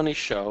to the Money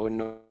Show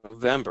in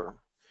November,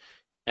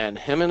 and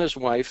him and his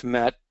wife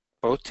met,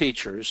 both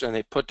teachers, and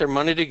they put their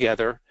money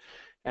together,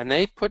 and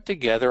they put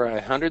together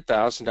a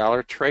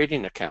 $100,000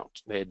 trading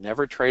account. They had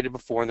never traded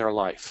before in their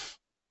life.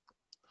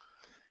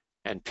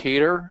 And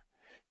Peter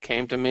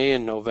came to me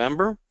in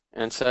November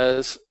and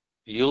says,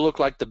 you look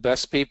like the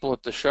best people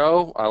at the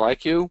show. I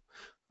like you.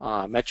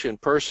 I met you in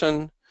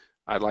person.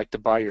 I'd like to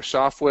buy your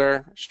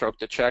software. Stroke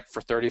the check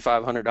for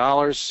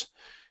 $3,500.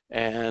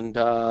 And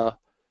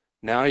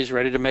now he's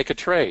ready to make a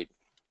trade.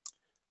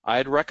 I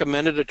had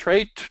recommended a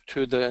trade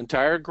to the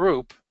entire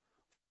group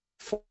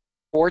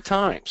 4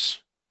 times.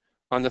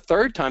 On the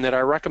 3rd time that I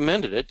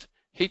recommended it,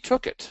 he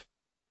took it.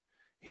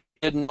 He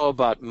didn't know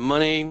about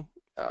money,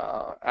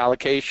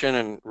 allocation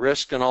and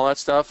risk and all that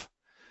stuff.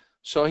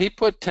 So he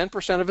put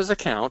 10% of his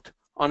account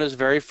on his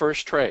very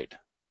first trade,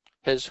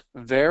 his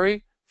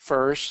very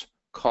first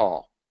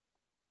call.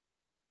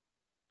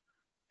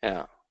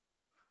 Yeah.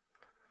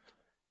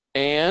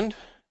 And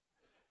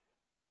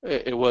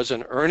it was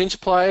an earnings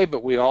play,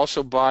 but we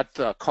also bought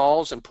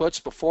calls and puts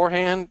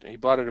beforehand. He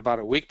bought it about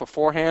a week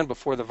beforehand,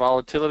 before the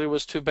volatility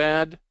was too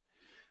bad.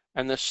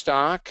 And the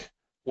stock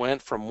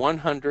went from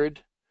 100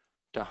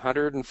 to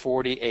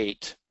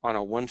 148 on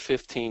a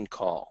 115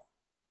 call.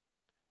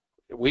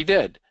 We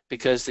did,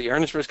 because the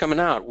earnings was coming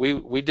out.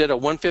 We did a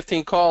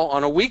 115 call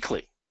on a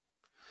weekly.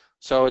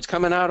 So it's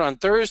coming out on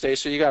Thursday,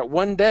 so you got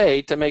 1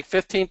 day to make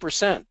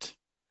 15%.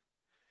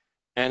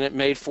 And it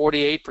made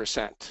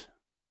 48%.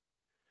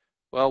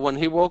 Well, when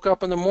he woke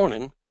up in the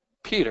morning,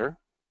 Peter,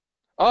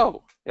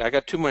 oh, yeah, I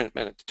got 2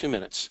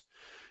 minutes.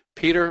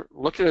 Peter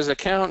looked at his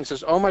account and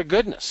says, oh my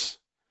goodness,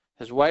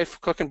 his wife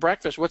cooking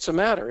breakfast, what's the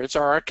matter? It's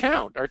our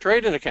account, our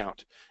trading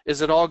account.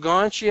 Is it all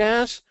gone, she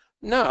asked.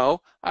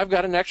 No, I've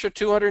got an extra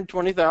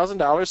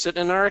 $220,000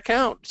 sitting in our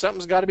account.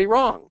 Something's got to be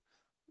wrong.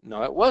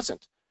 No, it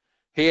wasn't.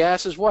 He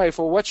asked his wife,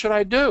 well, what should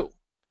I do?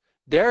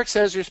 Derek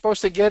says you're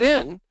supposed to get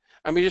in.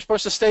 I mean, you're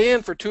supposed to stay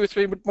in for 2 or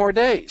 3 more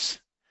days.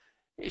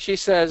 She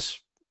says,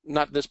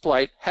 not this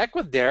polite, heck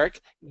with Derek,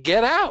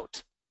 get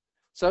out.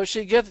 So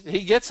he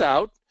gets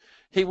out.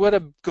 He would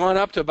have gone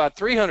up to about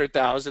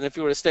 300,000 if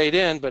he would have stayed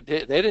in, but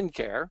they didn't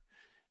care.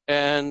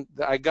 And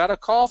I got a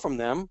call from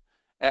them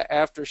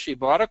after she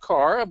bought a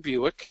car, a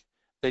Buick.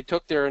 They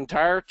took their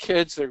entire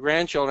kids, their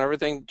grandchildren,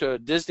 everything to a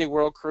Disney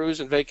World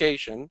cruise and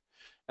vacation.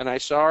 And I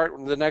saw her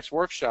at the next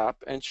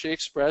workshop, and she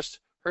expressed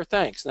her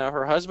thanks. Now,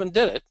 her husband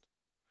did it,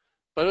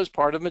 but it was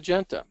part of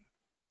Magenta.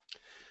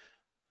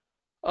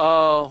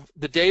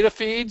 The data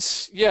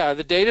feeds, yeah,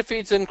 the data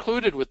feeds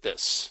included with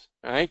this,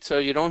 right? So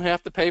you don't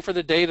have to pay for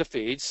the data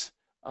feeds,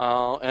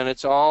 and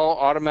it's all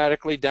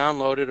automatically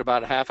downloaded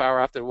about a half hour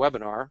after the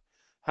webinar.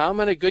 How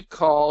many good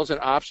calls and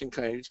option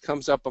codes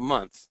comes up a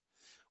month?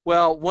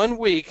 Well, 1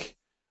 week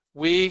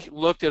we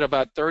looked at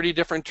about 30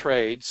 different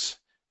trades,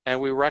 and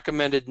we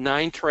recommended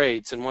 9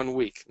 trades in 1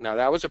 week. Now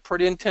that was a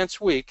pretty intense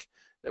week,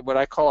 what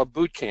I call a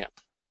boot camp,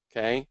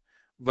 okay?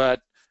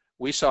 But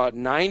we saw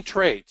 9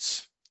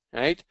 trades,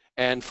 right?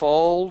 And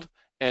fold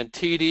and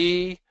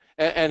TD,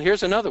 and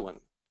here's another one.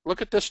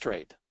 Look at this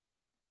trade.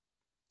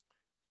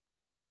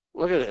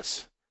 Look at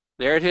this.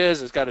 There it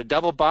is. It's got a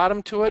double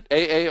bottom to it,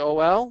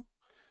 AAOL.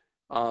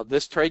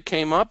 This trade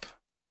came up.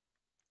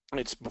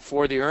 It's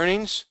before the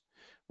earnings.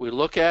 We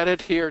look at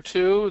it here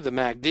too. The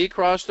MACD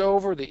crossed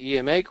over, the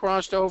EMA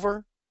crossed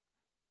over.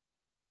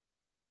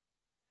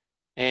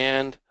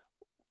 And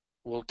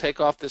we'll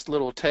take off this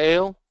little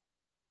tail.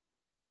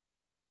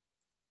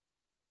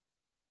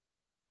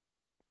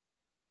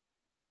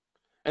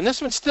 And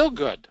this one's still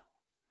good.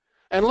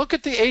 And look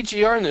at the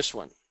AGR in this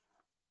one.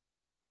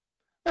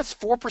 That's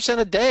 4%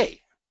 a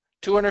day.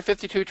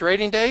 252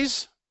 trading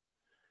days.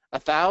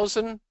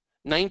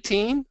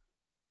 1,019.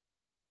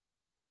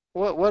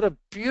 What a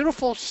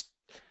beautiful.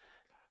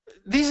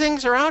 These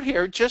things are out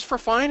here just for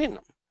finding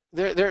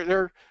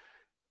them.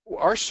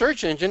 Our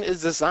search engine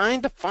is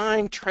designed to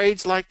find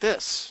trades like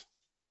this.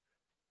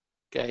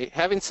 Okay.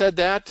 Having said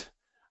that,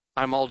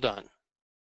 I'm all done.